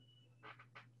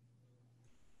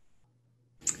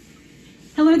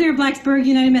 Hello there, Blacksburg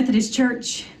United Methodist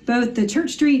Church, both the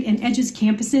Church Street and Edges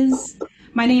campuses.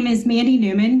 My name is Mandy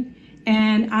Newman,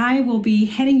 and I will be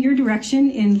heading your direction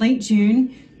in late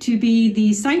June to be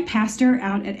the site pastor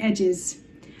out at Edges.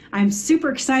 I'm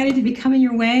super excited to be coming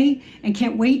your way and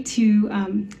can't wait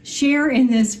to share in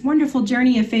this wonderful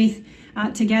journey of faith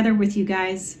together with you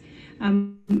guys.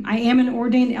 I am an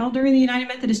ordained elder in the United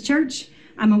Methodist Church.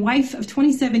 I'm a wife of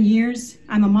 27 years.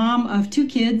 I'm a mom of 2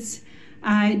 kids.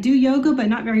 I do yoga, but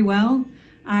not very well.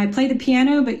 I play the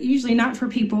piano, but usually not for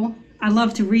people. I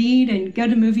love to read and go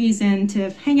to movies and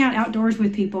to hang out outdoors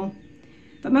with people.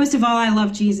 But most of all, I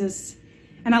love Jesus.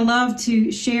 And I love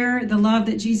to share the love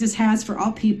that Jesus has for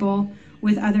all people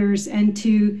with others, and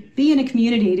to be in a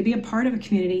community, to be a part of a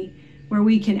community where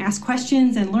we can ask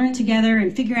questions and learn together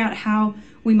and figure out how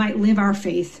we might live our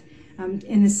faith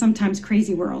in this sometimes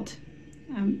crazy world.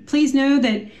 Please know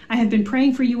that I have been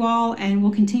praying for you all and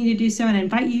will continue to do so, and I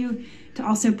invite you to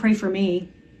also pray for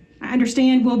me. I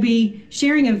understand we'll be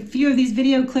sharing a few of these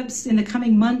video clips in the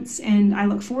coming months, and I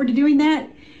look forward to doing that.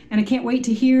 And I can't wait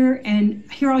to hear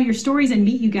all your stories and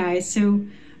meet you guys. So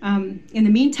in the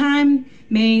meantime,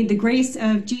 may the grace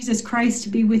of Jesus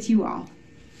Christ be with you all.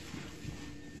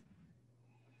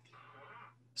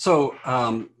 So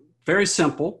very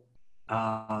simple.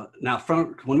 Now,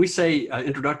 when we say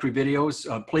introductory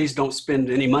videos, please don't spend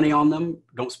any money on them.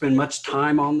 Don't spend much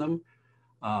time on them.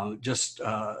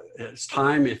 It's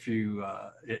time, if you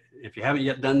haven't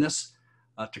yet done this,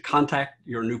 to contact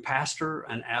your new pastor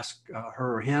and ask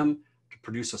her or him to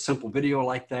produce a simple video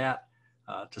like that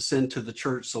to send to the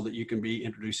church, so that you can be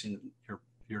introducing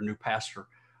your new pastor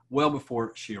well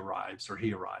before she arrives or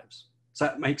he arrives. Does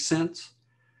that make sense?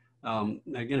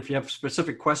 Again, if you have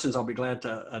specific questions, I'll be glad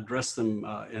to address them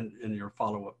in your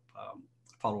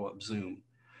follow-up Zoom.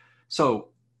 So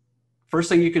first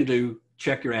thing you can do,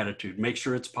 check your attitude, make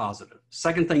sure it's positive.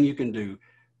 Second thing you can do,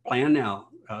 plan now.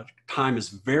 Time is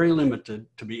very limited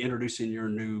to be introducing your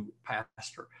new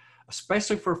pastor,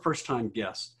 especially for a first-time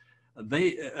guest.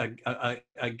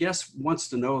 A guest wants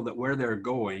to know that where they're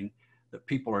going, that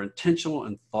people are intentional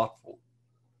and thoughtful,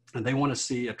 and they want to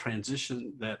see a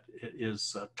transition that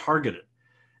is targeted.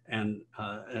 And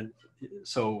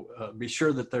so be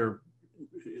sure that they're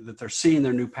seeing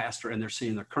their new pastor, and they're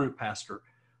seeing their current pastor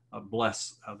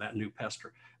bless that new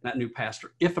pastor,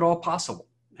 if at all possible.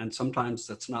 And sometimes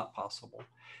that's not possible.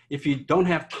 If you don't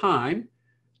have time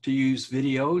to use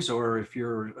videos, or if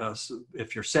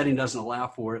your setting doesn't allow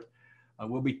for it,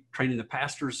 we'll be training the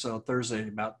pastors Thursday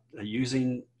about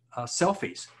using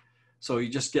selfies. So you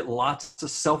just get lots of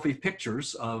selfie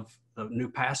pictures of the new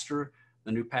pastor.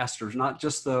 The new pastor's not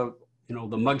just the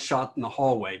mugshot in the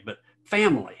hallway, but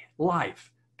family,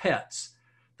 life, pets,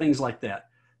 things like that,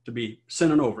 to be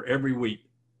sent over every week,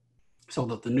 so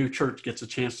that the new church gets a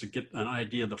chance to get an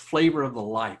idea of the flavor of the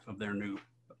life of their new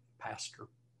pastor.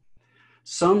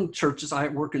 Some churches, I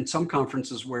work in some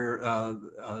conferences where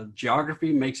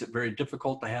geography makes it very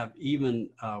difficult to have even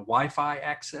Wi-Fi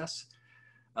access.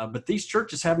 But these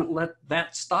churches haven't let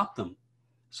that stop them.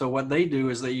 So what they do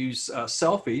is they use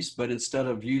selfies, but instead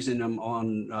of using them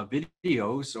on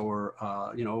videos or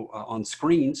on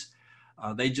screens,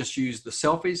 they just use the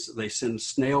selfies. They send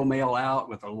snail mail out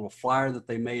with a little flyer that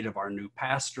they made of our new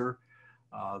pastor.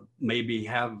 Maybe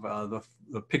have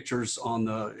the pictures on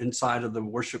the inside of the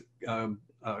worship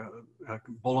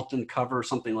bulletin cover,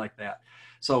 something like that.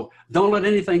 So don't let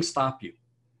anything stop you.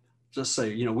 Just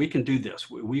say, we can do this.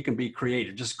 We can be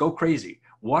creative. Just go crazy.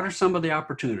 What are some of the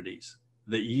opportunities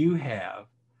that you have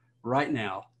right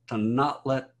now to not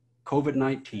let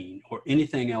COVID-19 or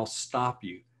anything else stop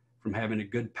you from having a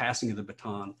good passing of the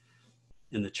baton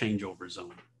in the changeover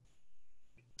zone?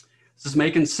 Is this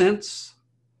making sense?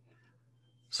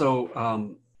 So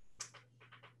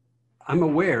I'm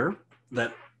aware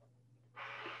that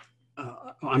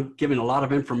I'm giving a lot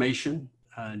of information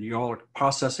and you all are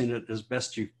processing it as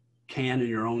best you can in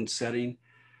your own setting.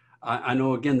 I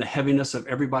know, again, the heaviness of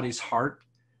everybody's heart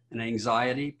and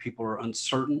anxiety. People are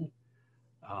uncertain.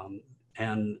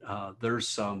 And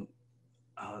there's a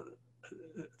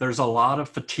lot of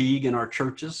fatigue in our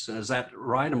churches. Is that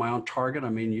right? Am I on target? I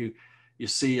mean, you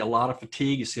see a lot of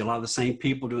fatigue. You see a lot of the same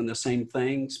people doing the same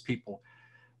things. People,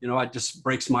 it just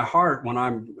breaks my heart when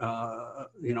I'm,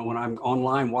 when I'm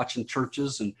online watching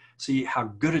churches and see how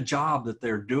good a job that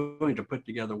they're doing to put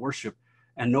together worship,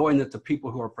 and knowing that the people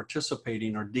who are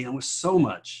participating are dealing with so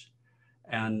much.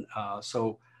 And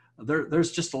so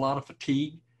there's just a lot of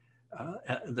fatigue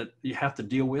that you have to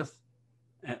deal with,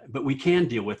 but we can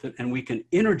deal with it, and we can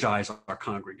energize our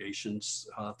congregations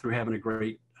through having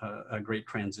a great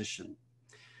transition.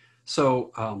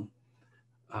 So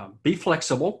be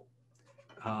flexible.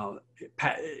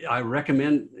 I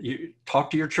recommend you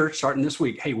talk to your church starting this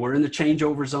week. Hey, we're in the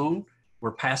changeover zone.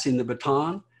 We're passing the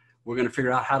baton. We're going to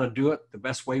figure out how to do it the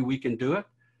best way we can do it,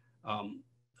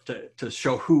 to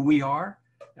show who we are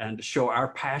and to show our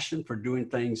passion for doing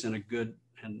things in a good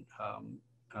and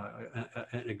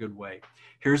in a good way.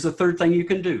 Here's the third thing you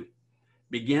can do.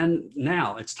 Begin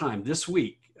now. It's time this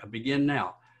week. Begin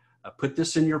now. Put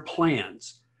this in your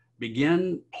plans.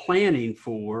 Begin planning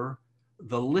for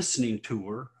the listening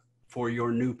tour for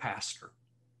your new pastor.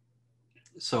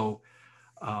 So,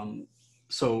 the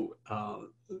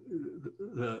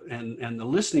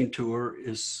listening tour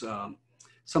is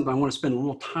something I want to spend a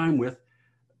little time with.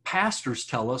 Pastors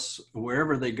tell us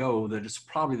wherever they go that it's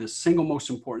probably the single most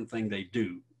important thing they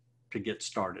do to get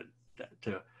started,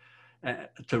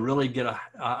 to really get an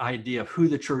idea of who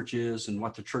the church is and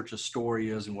what the church's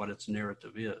story is and what its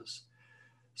narrative is.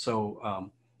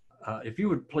 So if you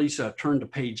would please turn to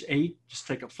page 8, just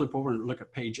take a flip over and look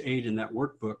at page 8 in that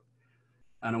workbook.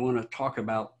 And I want to talk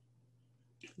about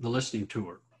the listening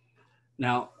tour.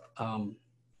 Now,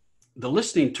 the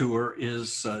listening tour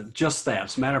is just that.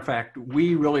 As a matter of fact,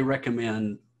 we really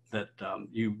recommend that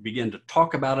you begin to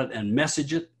talk about it and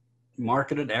message it,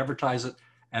 market it, advertise it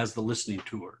as the listening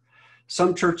tour.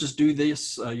 Some churches do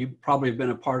this. You probably have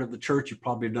been a part of the church. You've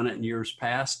probably done it in years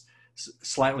past.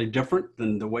 Slightly different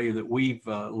than the way that we've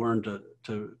learned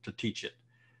to teach it.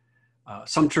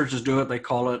 Some churches do it. They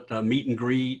call it meet and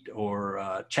greet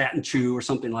or chat and chew or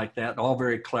something like that. All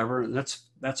very clever, and that's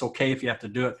okay if you have to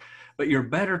do it. But you're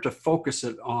better to focus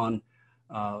it on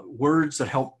words that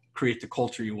help create the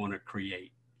culture you want to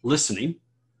create. Listening.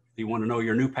 You want to know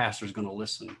your new pastor is going to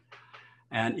listen.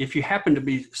 And if you happen to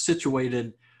be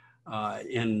situated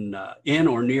in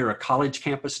or near a college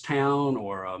campus town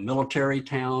or a military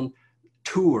town,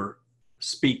 tour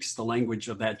speaks the language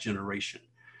of that generation.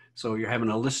 So you're having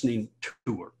a listening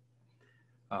tour.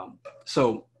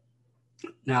 So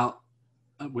now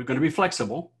we're going to be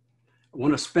flexible. I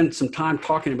want to spend some time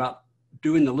talking about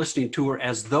doing the listening tour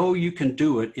as though you can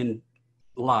do it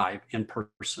live in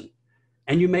person.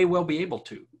 And you may well be able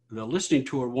to. The listening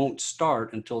tour won't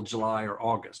start until July or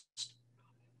August.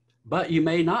 But you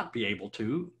may not be able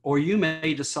to, or you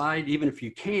may decide, even if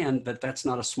you can, that that's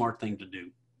not a smart thing to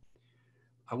do.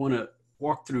 I want to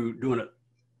walk through doing it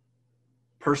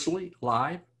personally,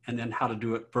 live, and then how to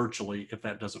do it virtually if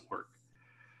that doesn't work.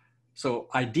 So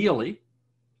ideally,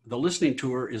 the listening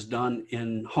tour is done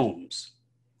in homes.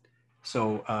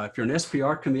 So if you're an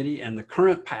SPR committee and the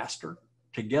current pastor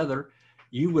together,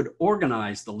 you would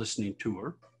organize the listening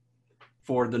tour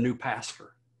for the new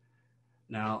pastor.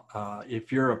 Now,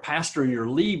 if you're a pastor and you're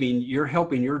leaving, you're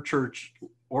helping your church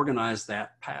organize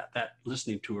that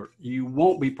listening tour. You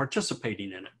won't be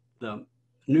participating in it. The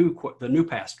new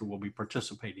pastor will be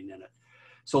participating in it.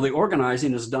 So the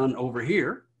organizing is done over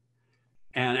here,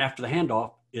 And after the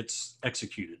handoff, it's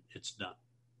executed, it's done.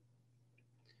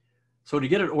 So to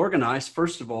get it organized,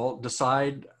 first of all,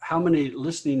 decide how many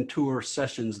listening tour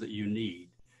sessions that you need.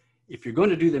 If you're going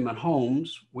to do them at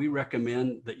homes, we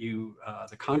recommend that you,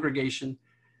 the congregation,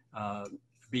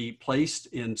 be placed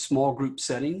in small group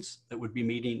settings that would be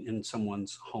meeting in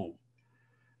someone's home.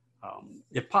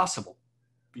 If possible,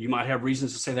 you might have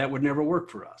reasons to say that would never work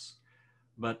for us.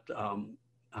 But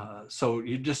so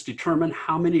you just determine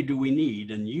how many do we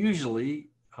need. And usually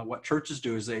what churches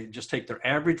do is they just take their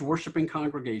average worshiping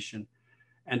congregation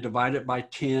and divide it by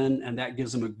 10, and that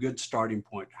gives them a good starting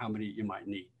point, how many you might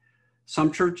need.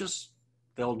 Some churches,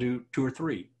 they'll do 2 or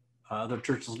 3. Other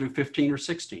churches will do 15 or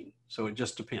 16. So it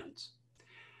just depends.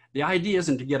 The idea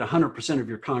isn't to get 100% of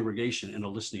your congregation in a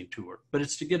listening tour, but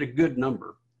it's to get a good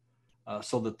number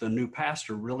so that the new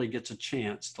pastor really gets a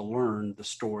chance to learn the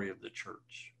story of the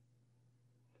church.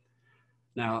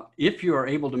 Now, if you are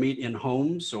able to meet in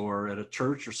homes or at a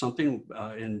church or something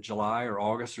in July or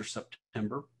August or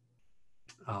September,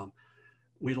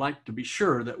 we'd like to be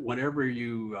sure that whenever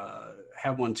you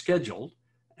have one scheduled,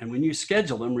 and when you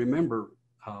schedule them, remember,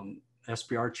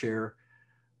 SPR chair,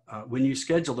 when you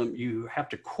schedule them, you have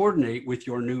to coordinate with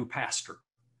your new pastor.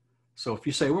 So if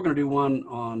you say, we're going to do one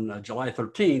on July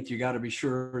 13th, you got to be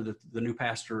sure that the new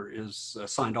pastor is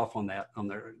signed off on that on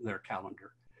their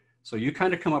calendar. So you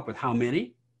kind of come up with how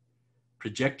many,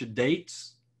 projected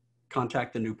dates,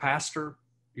 contact the new pastor.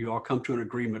 You all come to an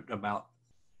agreement about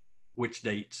which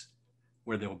dates,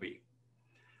 where they'll be.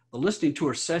 The listening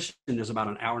tour session is about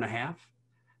an hour and a half.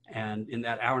 And in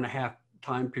that hour and a half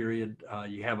time period,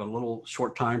 you have a little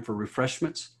short time for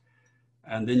refreshments.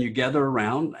 And then you gather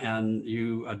around and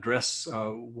you address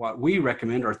what we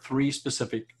recommend are 3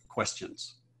 specific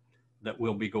questions that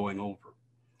we'll be going over.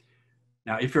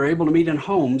 Now, if you're able to meet in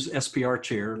homes, SPR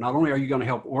chair, not only are you going to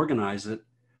help organize it,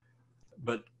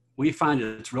 but we find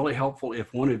it's really helpful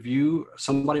if one of you,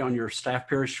 somebody on your staff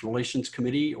parish relations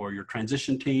committee or your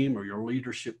transition team or your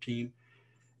leadership team,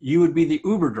 you would be the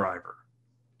Uber driver.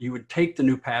 You would take the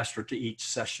new pastor to each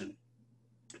session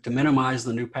to minimize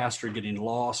the new pastor getting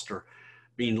lost or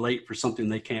being late for something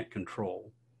they can't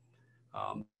control.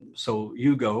 So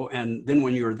you go, and then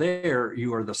when you're there,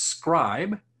 you are the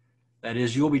scribe. That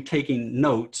is, you'll be taking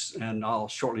notes, and I'll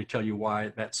shortly tell you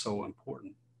why that's so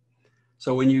important.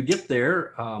 So when you get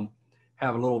there,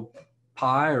 have a little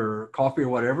pie or coffee or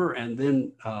whatever, and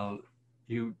then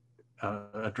you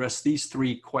address these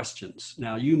 3 questions.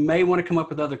 Now, you may want to come up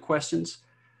with other questions.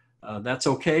 That's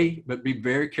okay, but be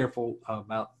very careful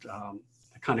about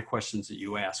the kind of questions that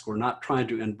you ask. We're not trying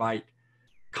to invite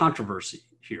controversy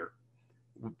here,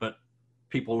 but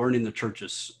people learning the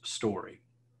church's story.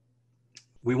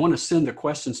 We want to send the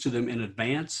questions to them in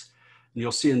advance. And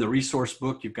you'll see in the resource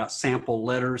book, you've got sample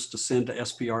letters to send to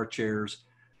SPR chairs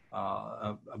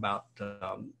about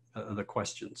the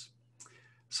questions.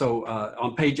 So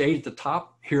on page 8 at the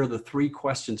top, here are the 3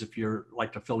 questions if you'd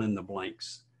like to fill in the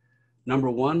blanks. Number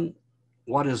 1,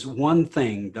 what is one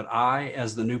thing that I,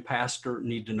 as the new pastor,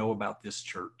 need to know about this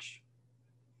church?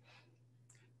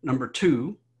 Number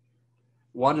 2,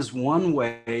 what is one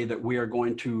way that we are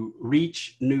going to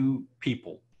reach new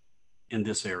people in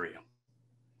this area?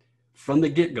 From the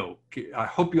get-go, I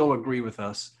hope you'll agree with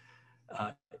us.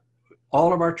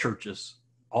 All of our churches,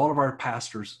 all of our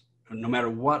pastors, no matter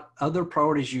what other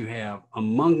priorities you have,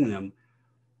 among them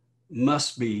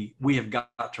must be, we have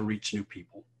got to reach new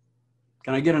people.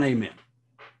 Can I get an amen?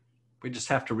 We just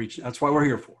have to reach, that's why we're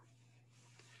here for.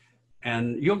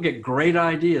 And you'll get great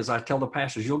ideas. I tell the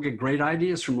pastors, you'll get great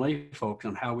ideas from lay folks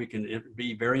on how we can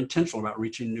be very intentional about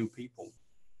reaching new people.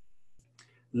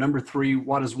 Number 3,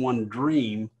 what is one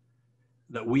dream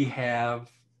that we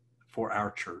have for our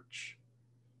church?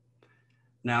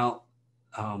 Now,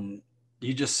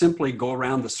 you just simply go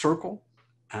around the circle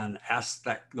and ask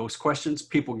those questions.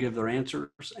 People give their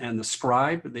answers, and the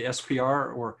scribe, the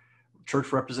SPR or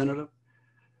church representative,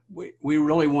 we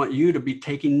really want you to be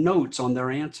taking notes on their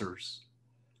answers,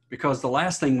 because the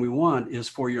last thing we want is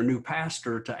for your new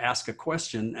pastor to ask a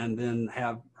question and then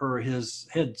have his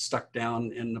head stuck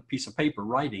down in a piece of paper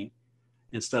writing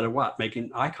instead of what?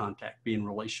 Making eye contact, being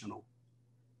relational.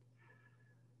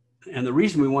 And the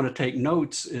reason we want to take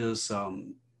notes is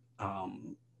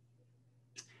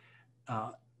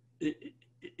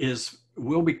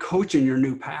we'll be coaching your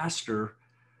new pastor.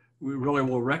 We really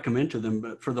will recommend to them,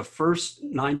 but for the first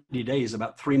 90 days,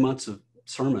 about 3 months of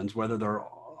sermons, whether they're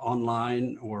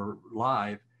online or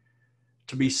live,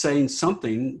 to be saying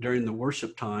something during the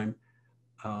worship time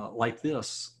like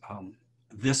this.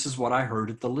 This is what I heard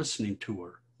at the listening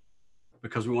tour,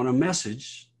 because we want a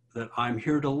message that I'm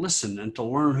here to listen and to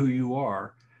learn who you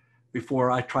are,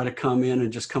 before I try to come in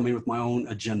and just come in with my own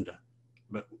agenda.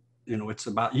 But, you know, it's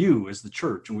about you as the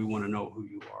church, and we want to know who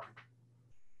you are.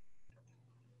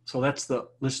 So that's the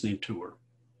listening tour.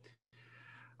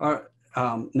 All right,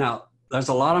 now, there's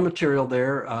a lot of material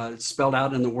there. It's spelled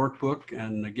out in the workbook.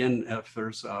 And again, if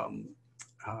there's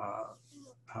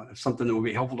something that would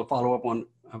be helpful to follow up on,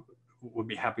 we'd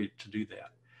be happy to do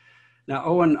that. Now,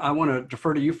 Owen, I want to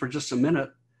defer to you for just a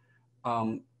minute.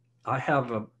 I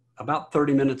have about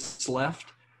 30 minutes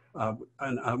left,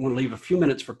 and I want to leave a few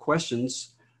minutes for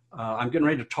questions. I'm getting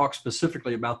ready to talk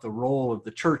specifically about the role of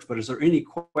the church, but is there any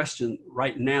question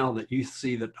right now that you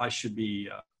see that I should be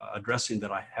addressing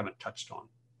that I haven't touched on?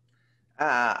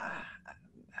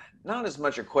 Not as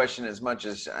much a question as much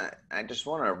as I just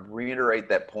want to reiterate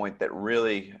that point that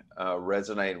really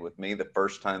resonated with me the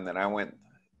first time that I went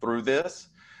through this,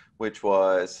 which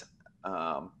was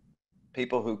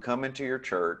people who come into your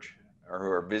church or who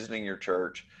are visiting your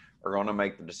church are going to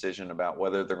make the decision about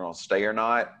whether they're going to stay or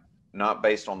not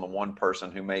based on the one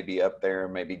person who may be up there,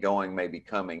 maybe going, maybe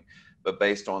coming, but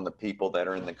based on the people that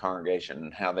are in the congregation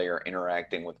and how they are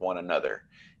interacting with one another.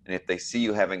 And if they see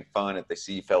you having fun, if they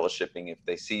see you fellowshipping, if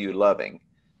they see you loving,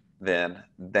 then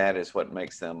that is what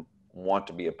makes them want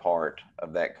to be a part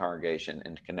of that congregation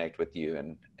and to connect with you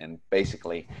and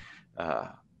basically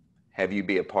have you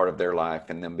be a part of their life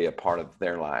and them be a part of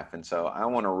their life. And so I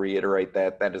want to reiterate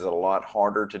that is a lot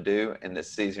harder to do in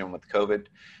this season with COVID,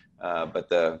 but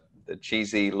the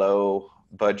cheesy low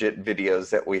budget videos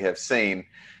that we have seen,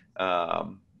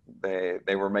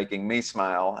 they were making me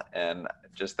smile. And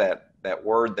just that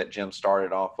word that Jim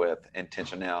started off with,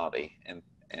 intentionality,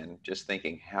 and just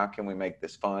thinking, how can we make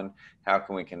this fun? How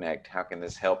can we connect? How can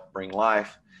this help bring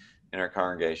life in our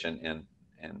congregation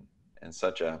in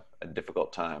such a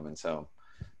difficult time? And so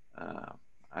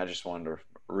I just wanted to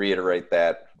reiterate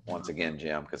that once again,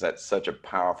 Jim, because that's such a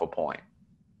powerful point.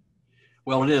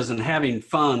 Well, it is, and having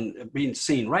fun, being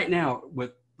seen right now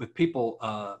with people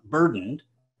burdened,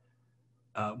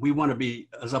 we want to be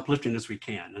as uplifting as we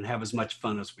can and have as much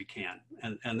fun as we can,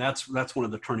 and that's one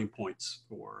of the turning points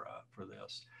for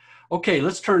this. Okay,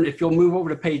 let's turn. If you'll move over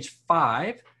to page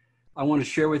 5, I want to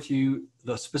share with you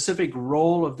the specific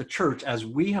role of the church as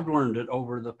we have learned it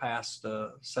over the past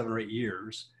 7 or 8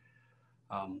 years.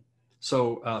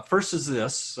 First is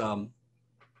this.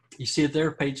 You see it there,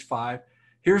 page 5.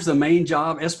 Here's the main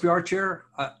job, SPR chair.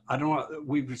 I don't know,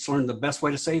 we've just learned the best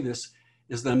way to say this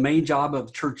is the main job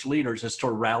of church leaders is to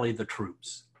rally the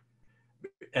troops,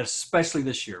 especially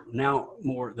this year, now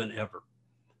more than ever.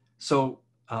 So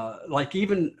like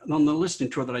even on the listening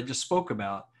tour that I just spoke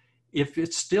about, if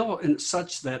it's still in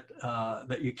such that,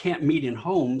 that you can't meet in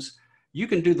homes, you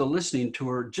can do the listening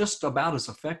tour just about as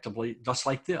effectively, just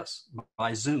like this,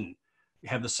 by Zoom. You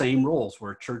have the same roles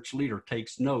where a church leader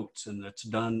takes notes and it's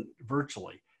done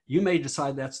virtually. You may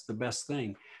decide that's the best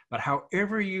thing, but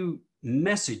however you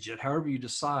message it, however you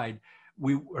decide,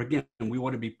 we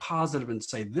want to be positive and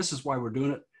say, this is why we're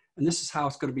doing it. And this is how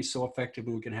it's going to be so effective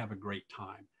and we can have a great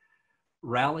time.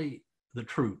 Rally the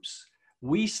troops.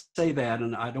 We say that,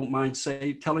 and I don't mind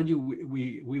telling you,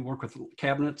 we work with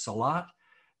cabinets a lot.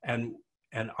 And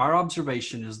our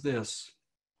observation is this,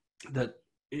 that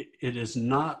it is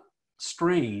not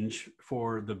strange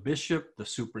for the bishop, the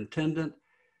superintendent,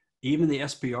 even the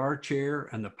SPR chair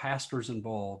and the pastors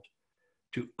involved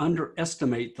to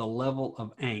underestimate the level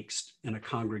of angst in a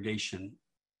congregation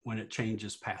when it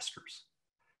changes pastors.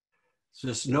 So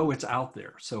just know it's out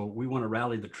there. So we want to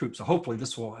rally the troops. So hopefully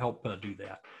this will help do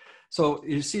that. So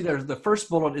you see there's the first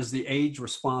bullet is the age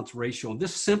response ratio. And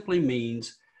this simply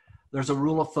means there's a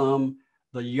rule of thumb,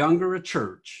 the younger a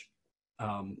church,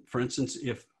 for instance,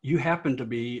 if you happen to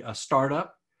be a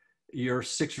startup, you're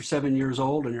 6 or 7 years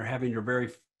old and you're having your very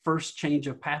first change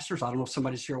of pastors, I don't know if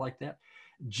somebody's here like that,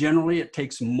 generally it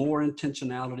takes more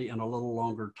intentionality and a little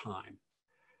longer time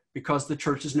because the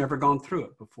church has never gone through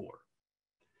it before.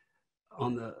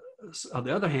 On the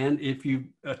other hand, if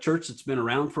a church that's been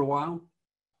around for a while,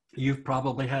 you've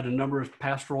probably had a number of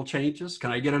pastoral changes.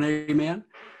 Can I get an amen?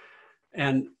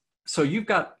 And so you've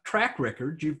got track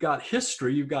record, you've got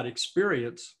history, you've got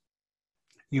experience,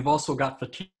 you've also got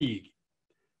fatigue.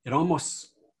 It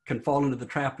almost can fall into the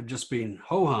trap of just being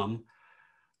ho-hum.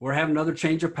 We're having another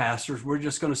change of pastors. We're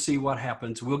just going to see what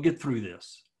happens. We'll get through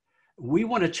this. We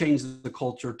want to change the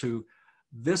culture to,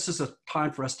 this is a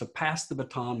time for us to pass the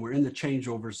baton. We're in the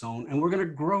changeover zone and we're going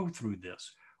to grow through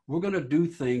this. We're going to do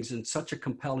things in such a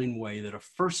compelling way that a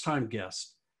first-time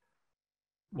guest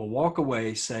will walk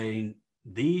away saying,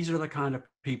 these are the kind of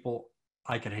people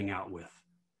I could hang out with.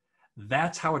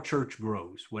 That's how a church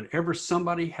grows. Whenever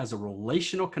somebody has a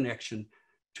relational connection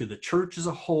to the church as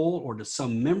a whole or to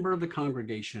some member of the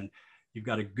congregation, you've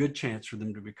got a good chance for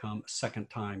them to become a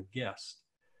second-time guest.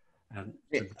 And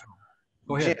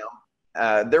go ahead.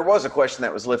 Jim, there was a question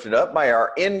that was lifted up by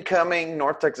our incoming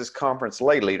North Texas Conference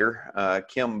lay leader,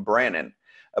 Kim Brannon,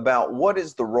 about what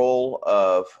is the role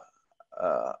of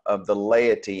the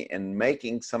laity in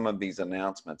making some of these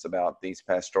announcements about these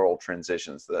pastoral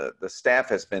transitions. The staff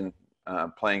has been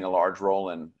playing a large role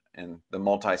in the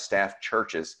multi-staff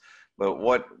churches, but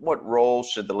what role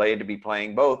should the laity be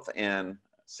playing both in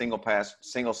single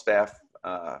staff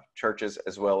churches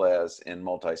as well as in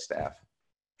multi-staff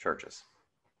churches?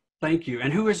 Thank you.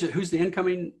 And who's the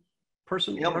incoming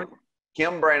person?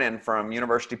 Kim Brannon from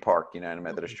University Park United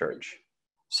Methodist Church.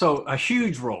 So a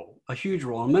huge role. In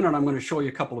a minute, I'm going to show you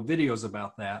a couple of videos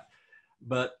about that.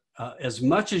 But as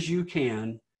much as you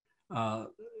can,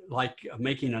 like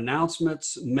making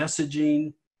announcements,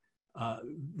 messaging,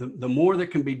 the more that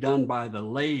can be done by the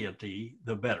laity,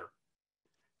 the better.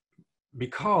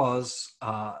 Because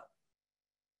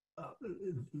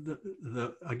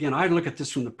again, I look at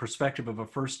this from the perspective of a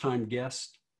first-time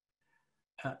guest.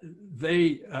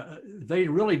 They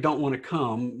really don't want to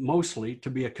come mostly to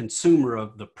be a consumer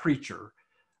of the preacher.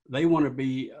 They want to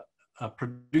be a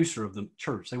producer of the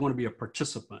church. They want to be a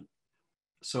participant.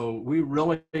 So we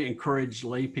really encourage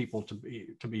lay people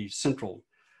to be central.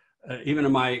 Even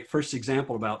in my first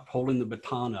example about holding the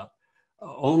baton up,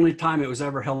 only time it was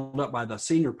ever held up by the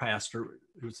senior pastor,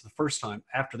 it was the first time.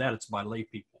 After that, it's by lay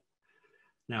people.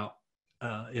 Now,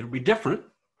 it'll be different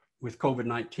with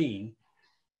COVID-19,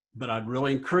 but I'd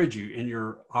really encourage you in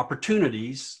your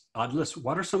opportunities, I'd list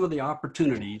what are some of the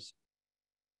opportunities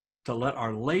to let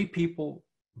our lay people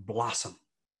blossom,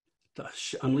 to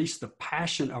unleash the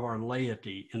passion of our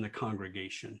laity in the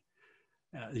congregation.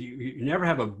 You never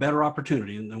have a better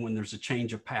opportunity than when there's a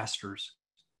change of pastors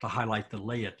to highlight the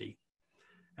laity.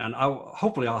 And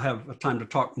hopefully I'll have time to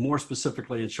talk more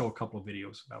specifically and show a couple of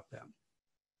videos about that.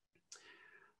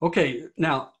 Okay,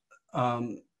 now,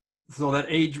 so that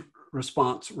age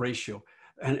response ratio.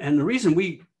 And the reason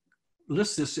we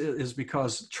list this is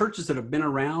because churches that have been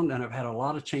around and have had a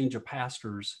lot of change of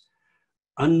pastors,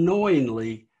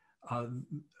 unknowingly,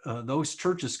 those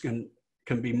churches can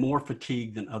be more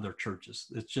fatigued than other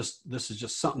churches. This is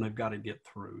just something they've got to get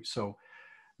through. So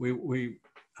we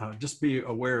just be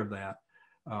aware of that.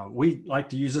 We like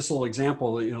to use this little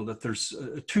example, that there's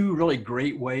two really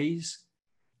great ways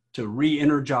to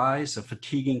re-energize a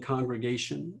fatiguing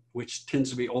congregation, which tends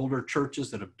to be older churches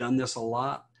that have done this a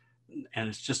lot, and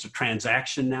it's just a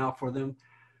transaction now for them.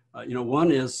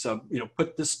 One is,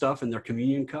 put this stuff in their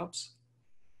communion cups.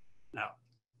 Now,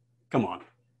 come on,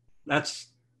 that's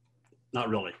not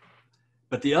really.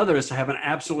 But the other is to have an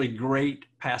absolutely great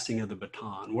passing of the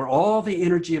baton, where all the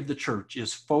energy of the church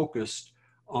is focused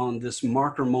on this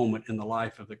marker moment in the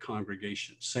life of the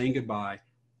congregation, saying goodbye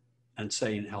and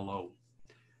saying hello.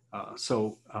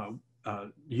 So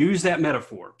use that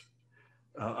metaphor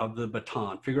of the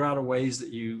baton. Figure out ways that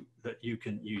you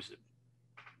can use it.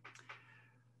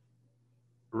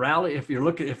 Rally, if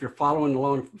you're following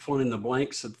along, filling in the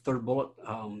blanks at the third bullet,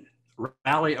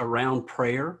 rally around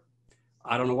prayer.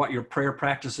 I don't know what your prayer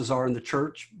practices are in the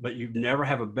church, but you never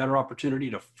have a better opportunity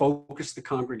to focus the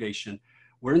congregation.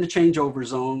 We're in the changeover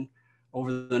zone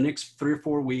over the next 3 or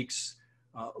 4 weeks.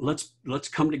 Let's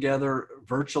come together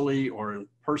virtually or in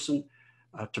person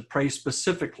to pray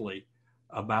specifically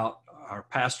about our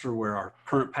pastor, where our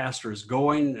current pastor is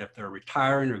going, if they're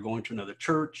retiring or going to another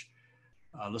church.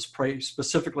 Let's pray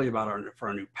specifically about for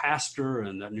our new pastor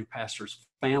and that new pastor's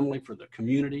family, for the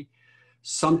community.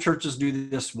 Some churches do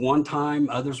this one time,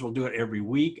 others will do it every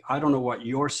week. I don't know what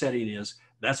your setting is.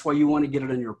 That's why you want to get it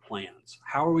in your plans.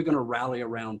 How are we going to rally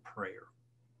around prayer?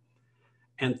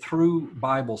 And through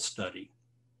Bible study,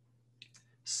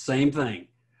 same thing.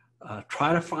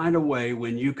 Try to find a way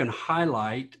when you can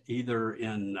highlight either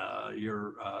in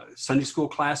your Sunday school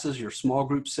classes, your small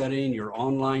group setting, your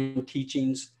online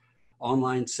teachings,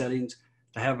 online settings,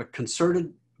 to have a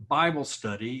concerted Bible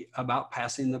study about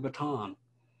passing the baton.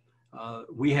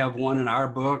 We have one in our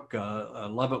book.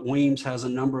 Lovett Weems has a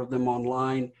number of them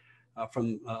online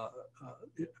from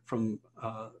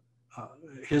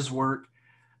his work.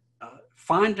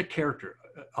 Find a character,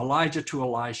 Elijah to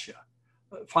Elisha.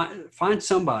 Find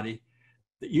somebody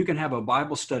that you can have a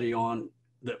Bible study on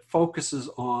that focuses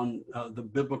on the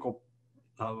biblical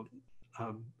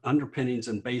underpinnings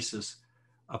and basis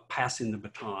of passing the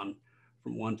baton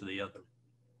from one to the other.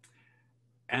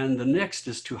 And the next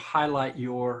is to highlight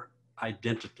your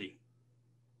identity.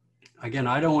 Again,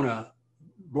 I don't want to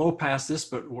blow past this,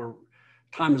 but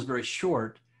time is very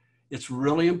short. It's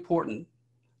really important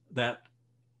that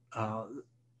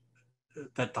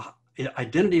that the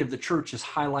identity of the church is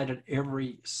highlighted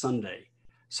every Sunday,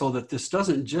 so that this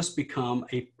doesn't just become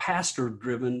a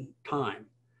pastor-driven time.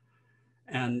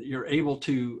 And you're able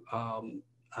to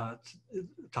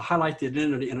highlight the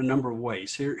identity in a number of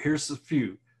ways. Here's a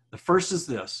few. The first is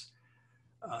this.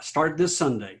 Start this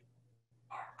Sunday.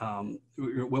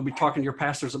 We'll be talking to your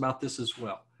pastors about this as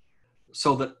well.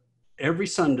 So that every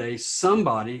Sunday,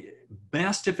 somebody,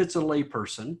 best if it's a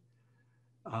layperson,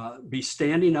 be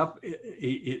standing up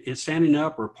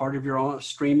or part of your own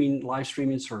live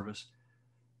streaming service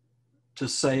to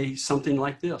say something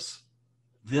like this.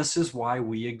 This is why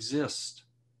we exist.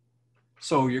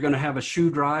 So you're going to have a shoe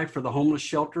drive for the homeless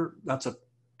shelter. That's a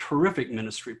terrific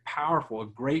ministry, powerful, a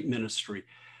great ministry.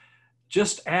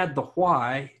 Just add the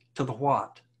why to the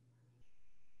what.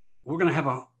 We're going to have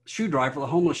a shoe drive for the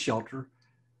homeless shelter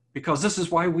because this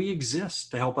is why we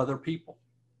exist, to help other people.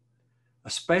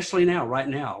 Especially now, right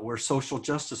now, where social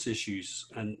justice issues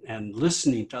and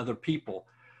listening to other people,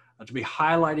 to be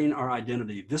highlighting our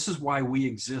identity. This is why we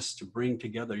exist, to bring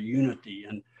together unity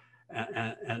and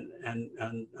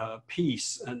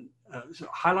peace, and so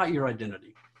highlight your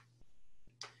identity.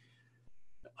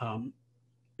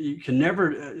 You can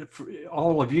never,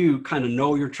 all of you kind of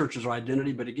know your church's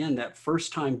identity, but again, that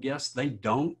first time guest, they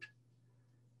don't.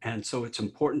 And so it's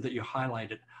important that you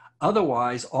highlight it.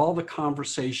 Otherwise, all the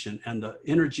conversation and the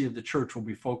energy of the church will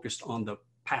be focused on the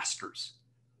pastors,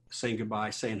 saying goodbye,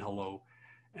 saying hello.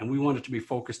 And we want it to be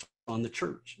focused on the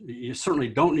church. You certainly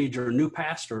don't need your new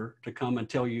pastor to come and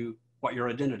tell you what your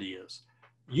identity is.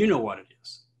 You know what it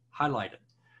is. Highlight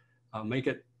it. Make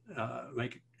it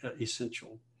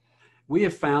essential. We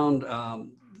have found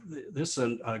this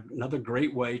is another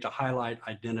great way to highlight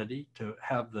identity, to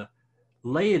have the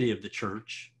laity of the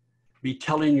church be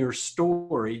telling your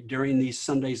story during these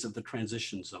Sundays of the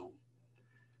transition zone.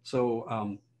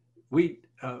 So we've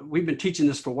been teaching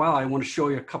this for a while. I want to show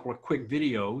you a couple of quick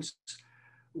videos.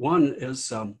 One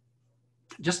is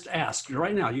just ask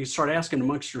right now. You start asking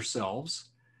amongst yourselves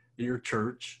in your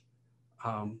church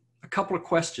a couple of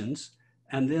questions,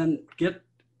 and then get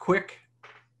quick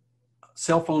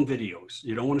cell phone videos.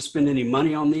 You don't want to spend any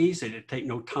money on these. They take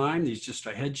no time. These just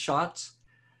are headshots.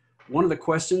 One of the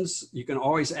questions you can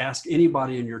always ask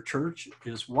anybody in your church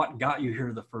is, what got you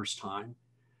here the first time?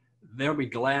 They'll be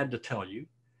glad to tell you.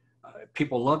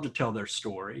 People love to tell their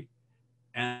story,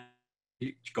 and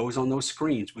it goes on those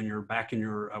screens when you're back in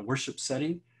your worship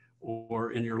setting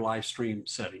or in your live stream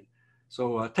setting.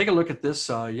 So take a look at this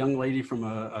young lady from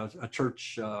a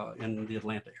church in the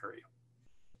Atlanta area.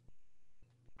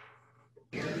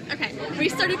 Okay, we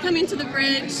started coming to the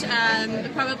bridge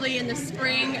probably in the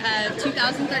spring of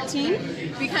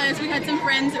 2013 because we had some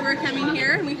friends that were coming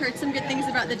here and we heard some good things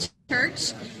about the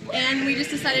church, and we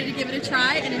just decided to give it a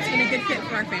try, and it's been a good fit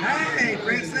for our family. Hey,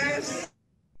 princess!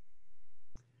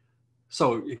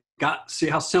 So you see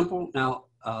how simple? Now,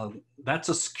 that's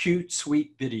a cute,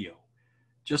 sweet video.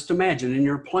 Just imagine in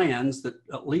your plans that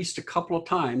at least a couple of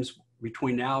times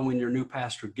between now and when your new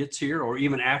pastor gets here, or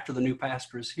even after the new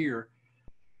pastor is here,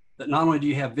 that not only do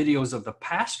you have videos of the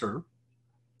pastor,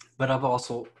 but of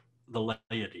also the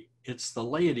laity. It's the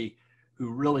laity who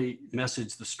really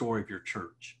message the story of your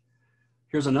church.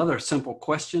 Here's another simple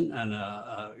question and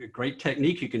a great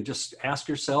technique you can just ask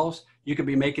yourselves. You could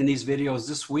be making these videos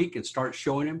this week and start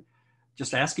showing them.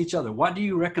 Just ask each other, what do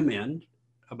you recommend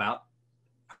about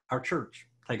our church?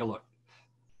 Take a look.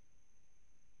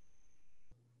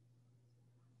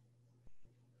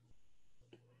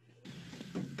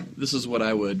 This is what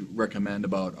I would recommend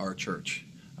about our church.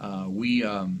 We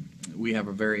have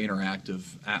a very interactive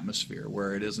atmosphere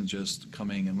where it isn't just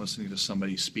coming and listening to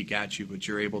somebody speak at you, but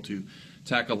you're able to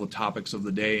tackle the topics of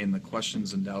the day and the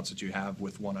questions and doubts that you have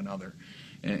with one another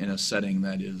in a setting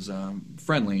that is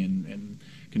friendly and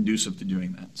conducive to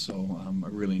doing that. So I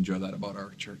really enjoy that about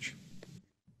our church.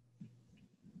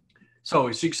 So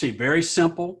as you can see, very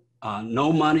simple,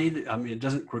 no money. I mean, it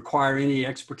doesn't require any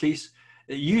expertise.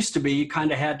 It used to be you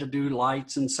kind of had to do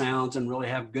lights and sounds and really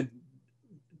have good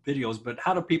videos, but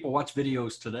how do people watch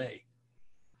videos today?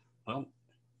 Well,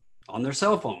 on their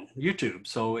cell phone, YouTube.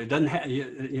 So it doesn't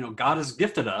have, God has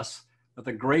gifted us with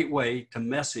a great way to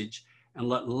message and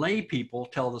let lay people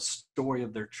tell the story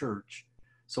of their church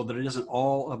so that it isn't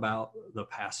all about the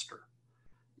pastor.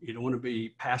 You don't want to be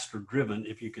pastor driven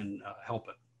if you can help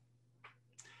it.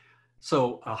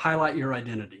 So highlight your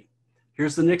identity.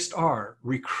 Here's the next R,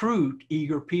 recruit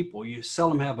eager people. You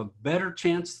seldom have a better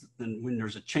chance than when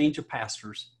there's a change of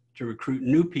pastors to recruit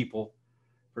new people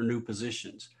for new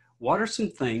positions. What are some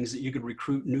things that you could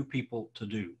recruit new people to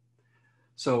do?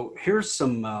 So here's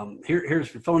some, here's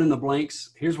filling in the blanks.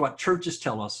 Here's what churches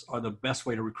tell us are the best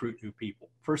way to recruit new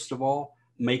people. First of all,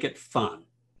 make it fun.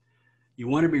 You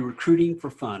want to be recruiting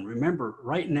for fun. Remember,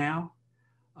 right now,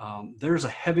 there's a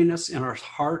heaviness in our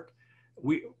heart.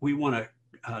 We want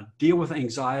to deal with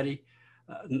anxiety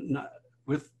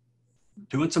with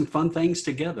doing some fun things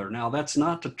together. Now, that's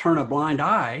not to turn a blind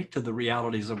eye to the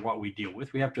realities of what we deal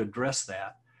with. We have to address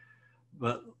that.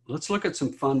 But let's look at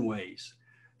some fun ways.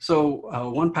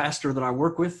 So one pastor that I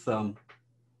work with, been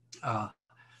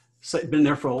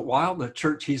there for a while. The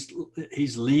church, he's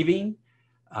leaving.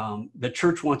 The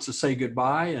church wants to say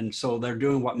goodbye, and so they're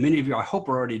doing what many of you, I hope,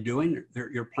 are already doing.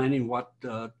 You're planning what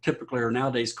typically are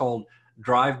nowadays called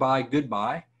drive-by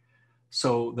goodbye,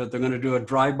 so that they're going to do a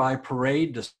drive-by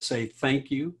parade to say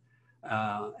thank you,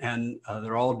 and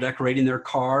they're all decorating their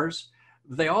cars.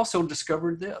 They also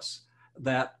discovered this,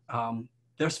 that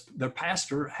their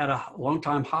pastor had a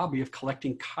long-time hobby of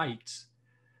collecting kites.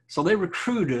 So they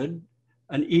recruited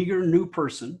an eager new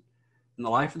person in the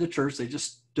life of the church. They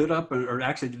just stood up, or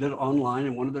actually did it online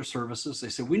in one of their services. They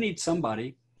said, we need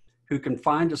somebody who can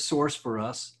find a source for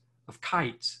us of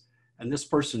kites. And this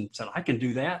person said, I can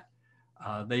do that.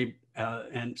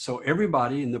 And so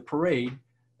everybody in the parade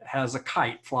has a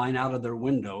kite flying out of their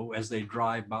window as they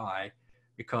drive by,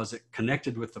 because it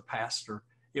connected with the pastor.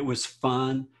 It was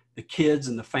fun. The kids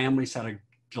and the families had a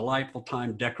delightful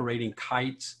time decorating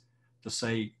kites to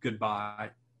say goodbye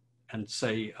and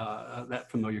say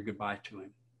that familiar goodbye to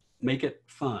him. Make it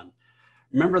fun.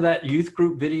 Remember that youth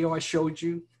group video I showed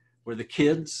you where the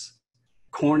kids,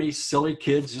 corny, silly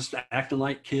kids, just acting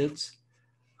like kids?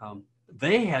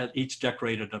 They had each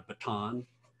decorated a baton,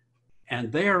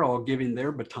 and they're all giving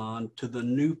their baton to the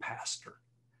new pastor.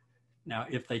 Now,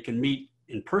 if they can meet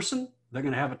in person, they're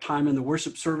going to have a time in the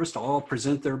worship service to all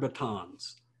present their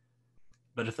batons.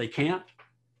 But if they can't,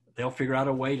 they'll figure out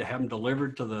a way to have them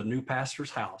delivered to the new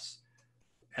pastor's house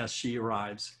as she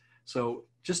arrives. So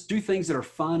just do things that are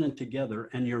fun and together,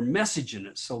 and you're messaging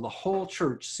it so the whole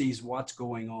church sees what's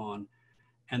going on,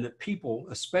 and that people,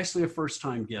 especially a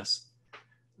first-time guest,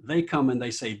 they come and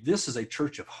they say, this is a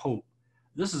church of hope.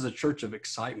 This is a church of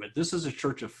excitement. This is a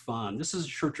church of fun. This is a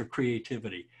church of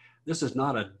creativity. This is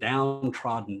not a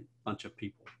downtrodden bunch of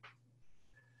people.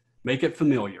 Make it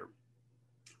familiar.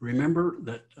 Remember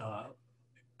that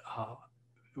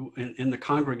in the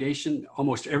congregation,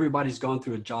 almost everybody's gone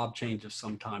through a job change of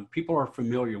some time. People are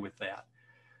familiar with that.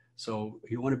 So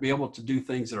you want to be able to do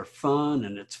things that are fun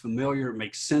and it's familiar, it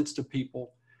makes sense to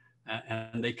people,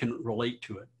 and they can relate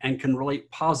to it and can relate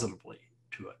positively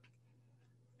to it.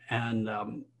 And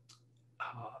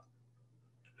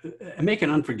make it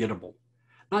unforgettable.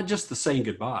 Not just the saying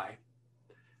goodbye.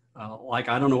 Like,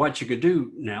 I don't know what you could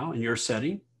do now in your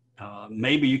setting.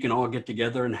 Maybe you can all get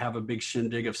together and have a big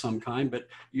shindig of some kind, but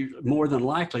more than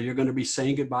likely, you're going to be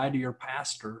saying goodbye to your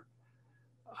pastor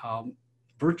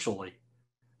virtually.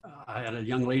 I had a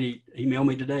young lady email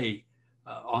me today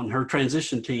on her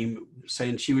transition team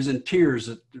saying she was in tears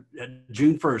at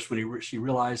June 1st when she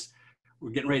realized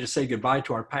we're getting ready to say goodbye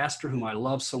to our pastor, whom I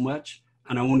love so much,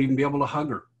 and I won't even be able to hug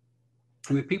her.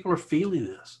 I mean, people are feeling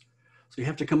this. So you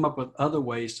have to come up with other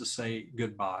ways to say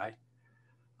goodbye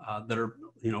that are,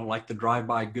 like the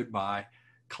drive-by goodbye,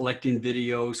 collecting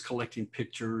videos, collecting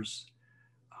pictures,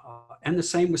 and the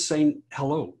same with saying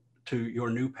hello to your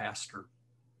new pastor.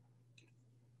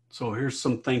 So here's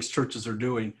some things churches are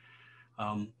doing.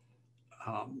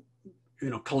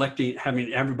 Collecting,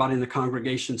 having everybody in the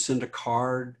congregation send a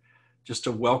card, just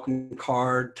a welcome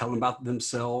card, tell them about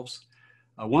themselves.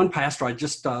 One pastor I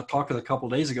just talked with a couple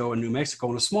of days ago in New Mexico,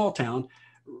 in a small town,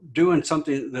 doing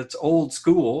something that's old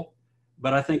school,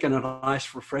 but I think in a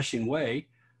nice, refreshing way.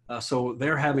 So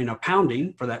they're having a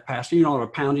pounding for that pastor. You know what a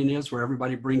pounding is, where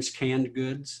everybody brings canned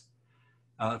goods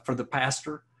for the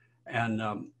pastor. And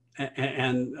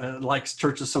like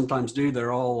churches sometimes do,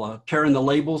 they're all tearing the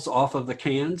labels off of the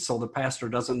cans so the pastor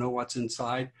doesn't know what's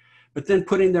inside, but then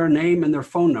putting their name and their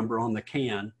phone number on the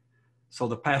can. So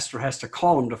the pastor has to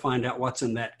call them to find out what's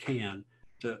in that can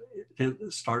to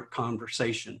start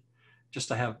conversation, just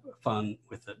to have fun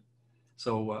with it.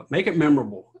 So make it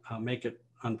memorable, make it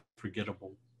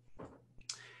unforgettable.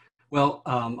 Well,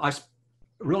 I've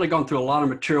really gone through a lot of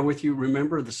material with you.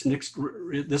 Remember,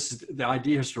 the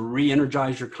idea is to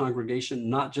re-energize your congregation,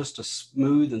 not just a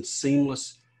smooth and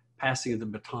seamless passing of the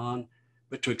baton,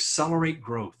 but to accelerate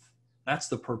growth. That's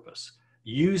the purpose.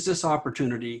 Use this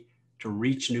opportunity to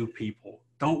reach new people.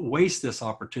 Don't waste this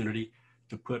opportunity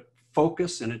to put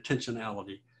focus and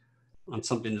intentionality on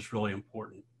something that's really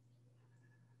important.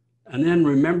 And then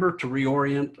remember to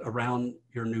reorient around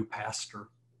your new pastor.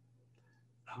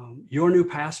 Your new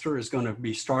pastor is going to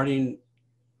be starting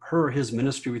his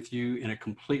ministry with you in a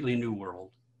completely new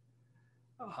world.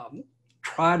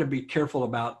 Try to be careful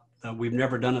about we've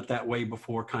never done it that way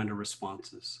before kind of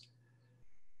responses.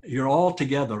 You're all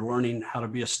together learning how to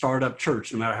be a startup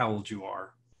church, no matter how old you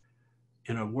are,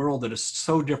 in a world that is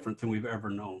so different than we've ever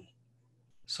known.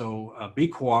 So be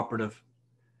cooperative,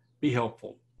 be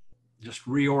helpful. Just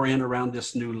reorient around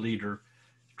this new leader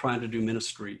trying to do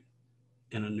ministry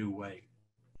in a new way.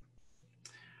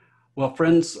 Well,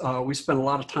 friends, we spent a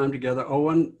lot of time together.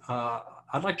 Owen,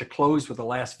 I'd like to close with the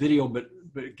last video, but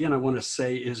again, I want to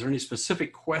say, is there any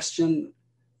specific question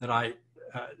that I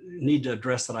need to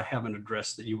address that I haven't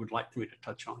addressed that you would like me to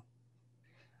touch on?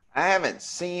 I haven't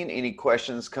seen any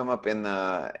questions come up in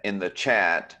the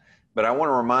chat, but I want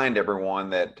to remind everyone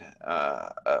that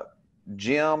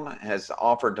Jim has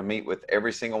offered to meet with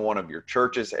every single one of your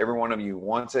churches. Every one of you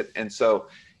wants it. And so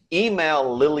email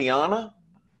Liliana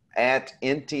at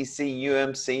ntcumc.org,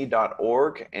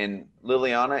 and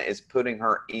Liliana is putting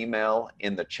her email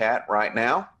in the chat right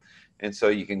now. And so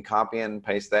you can copy and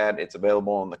paste that. It's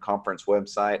available on the conference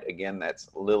website. Again, that's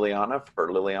Liliana for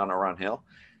Liliana Ronhill.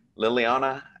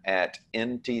 Liliana at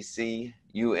ntcumc.org,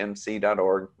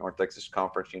 North Texas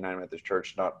Conference United Methodist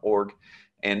Church.org.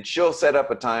 And she'll set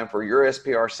up a time for your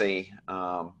SPRC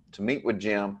to meet with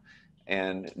Jim,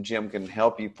 and Jim can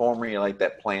help you formulate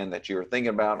that plan that you were thinking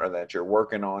about or that you're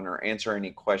working on, or answer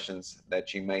any questions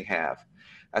that you may have.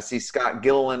 I see Scott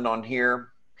Gilliland on here.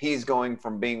 He's going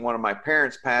from being one of my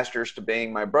parents' pastors to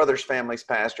being my brother's family's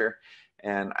pastor.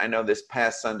 And I know this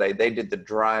past Sunday they did the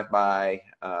drive-by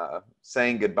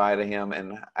saying goodbye to him.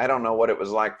 And I don't know what it was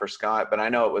like for Scott, but I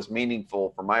know it was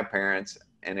meaningful for my parents,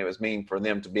 and it was meaningful for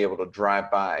them to be able to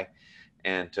drive by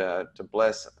and to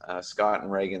bless Scott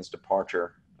and Reagan's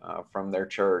departure from their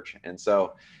church. And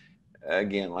so,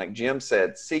 again, like Jim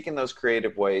said, seeking those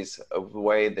creative ways of the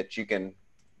way that you can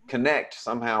connect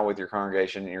somehow with your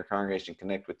congregation, and your congregation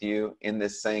connect with you in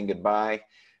this saying goodbye,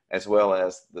 as well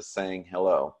as the saying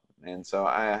hello. And so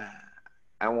I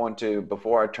want to,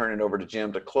 before I turn it over to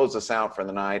Jim to close us out for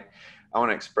the night, I want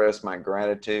to express my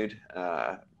gratitude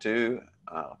to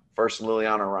first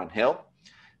Liliana Ronhill,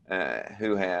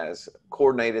 who has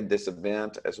coordinated this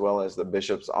event, as well as the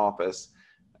bishop's office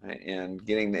in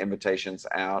getting the invitations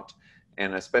out,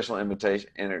 and a special invitation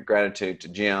and gratitude to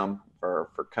Jim for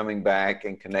coming back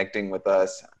and connecting with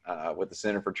us with the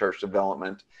Center for Church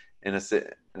Development, and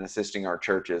assisting our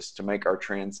churches to make our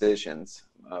transitions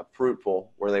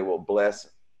fruitful, where they will bless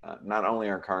not only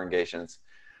our congregations,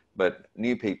 but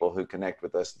new people who connect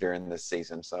with us during this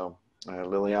season. So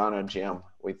Liliana, Jim,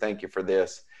 we thank you for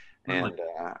this, and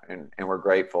we're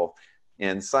grateful.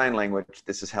 In sign language,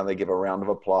 this is how they give a round of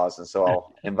applause. And so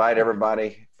I'll invite everybody,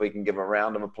 if we can give a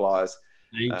round of applause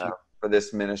for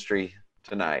this ministry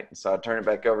tonight. And so I'll turn it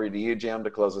back over to you, Jim, to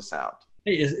close us out.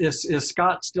 Hey, is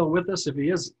Scott still with us? If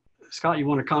he is, Scott, you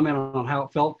want to comment on how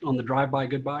it felt on the drive-by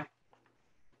goodbye?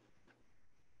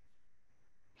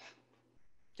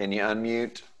 Can you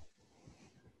unmute?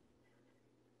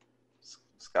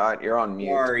 Scott, you're on mute.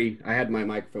 Sorry, I had my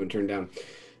microphone turned down.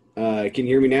 Can you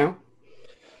hear me now?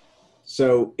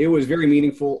 So it was very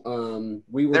meaningful.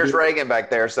 There's Reagan back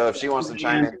there, so if she wants to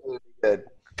chime in, good.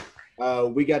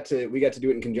 We got to do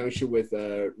it in conjunction with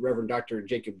Reverend Dr.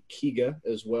 Jacob Kiga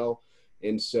as well,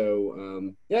 and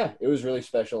so yeah, it was really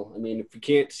special. I mean, if you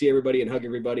can't see everybody and hug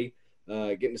everybody,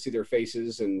 getting to see their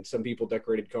faces, and some people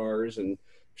decorated cars, and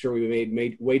I'm sure we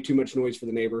made way too much noise for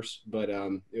the neighbors, but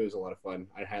it was a lot of fun.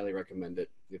 I'd highly recommend it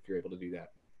if you're able to do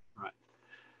that. Right.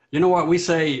 You know what we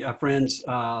say, friends,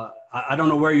 I don't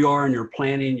know where you are in your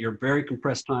planning, your very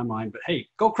compressed timeline, but hey,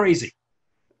 go crazy.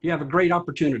 You have a great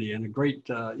opportunity and a great,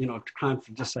 time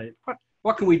to just say,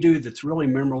 what can we do that's really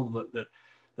memorable, that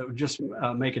would just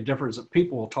make a difference that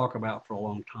people will talk about for a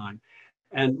long time.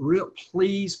 And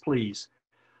please,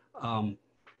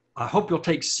 I hope you'll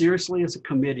take seriously as a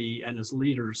committee and as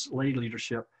leaders, lay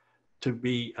leadership, to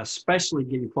be especially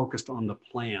getting focused on the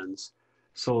plans,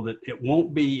 so that it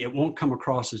won't come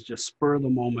across as just spur of the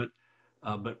moment,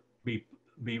 but be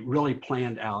really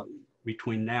planned out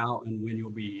between now and when you'll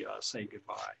be saying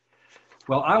goodbye.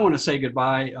 Well, I want to say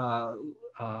goodbye.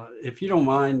 If you don't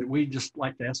mind, we just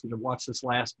like to ask you to watch this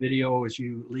last video as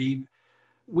you leave.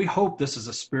 We hope this is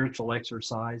a spiritual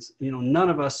exercise. You know, none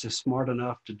of us is smart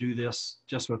enough to do this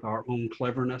just with our own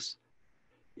cleverness.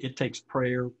 It takes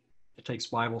prayer. It takes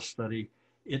Bible study.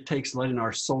 It takes letting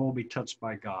our soul be touched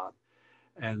by God.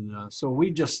 And so we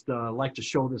just like to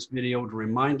show this video to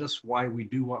remind us why we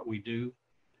do what we do.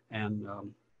 And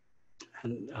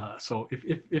so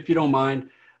if you don't mind,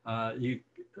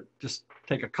 just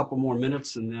take a couple more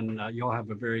minutes, and then y'all have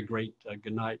a very great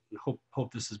good night, and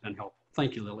hope this has been helpful.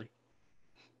 Thank you, Lily.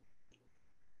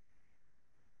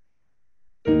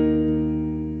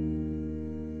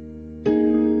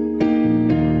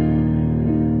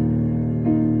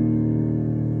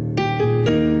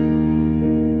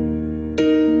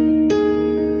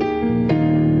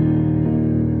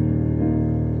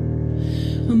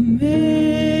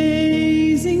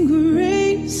 Amazing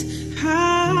grace,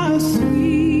 how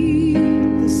sweet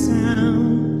the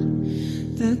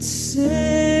sound that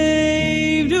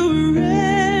saved a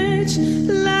wretch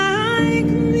like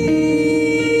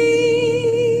me.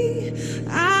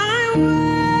 I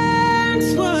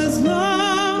once was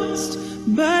lost,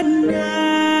 but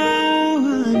now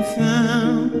I'm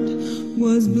found,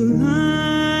 was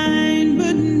blind,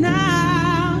 but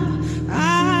now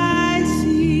I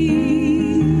see.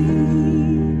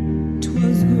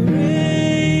 'Twas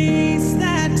grace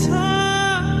that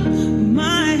taught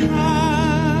my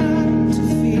heart to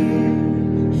fear,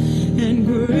 and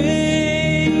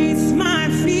grace my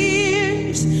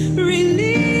fears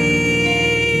relieved.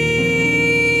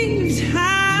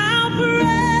 How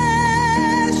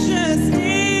precious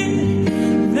did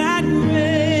that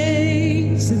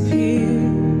grace appear,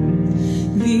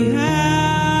 the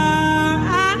hour I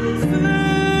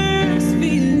first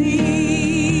believed.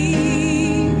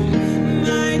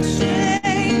 My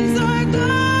chains are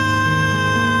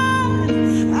gone,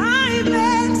 I've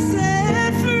been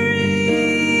set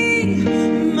free.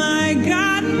 My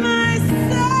God, my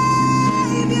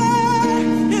Savior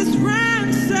has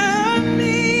ransomed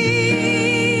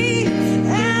me,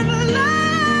 and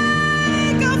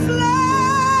like a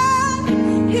flood,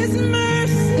 His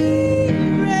mercy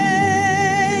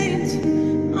reigns,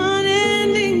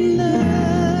 unending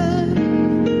love,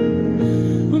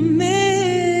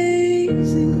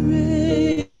 amazing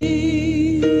grace,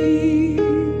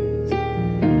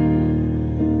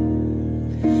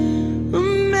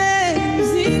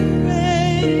 amazing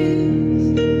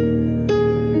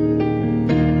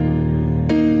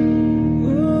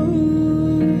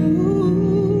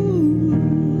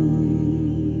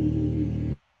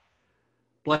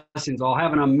Blessings all.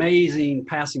 Have an amazing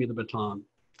passing of the baton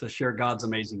to share God's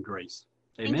amazing grace.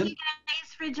 Amen. Thank you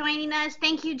guys for joining us.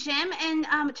 Thank you, Jim. And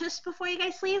just before you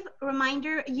guys leave,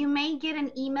 reminder, you may get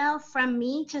an email from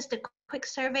me, just a quick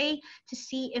survey to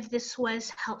see if this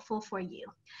was helpful for you.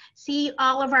 See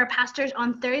all of our pastors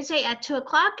on Thursday at 2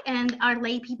 o'clock, and our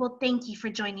lay people, thank you for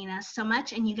joining us so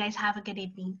much, and you guys have a good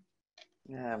evening.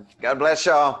 Yeah. God bless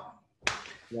y'all.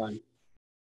 Right.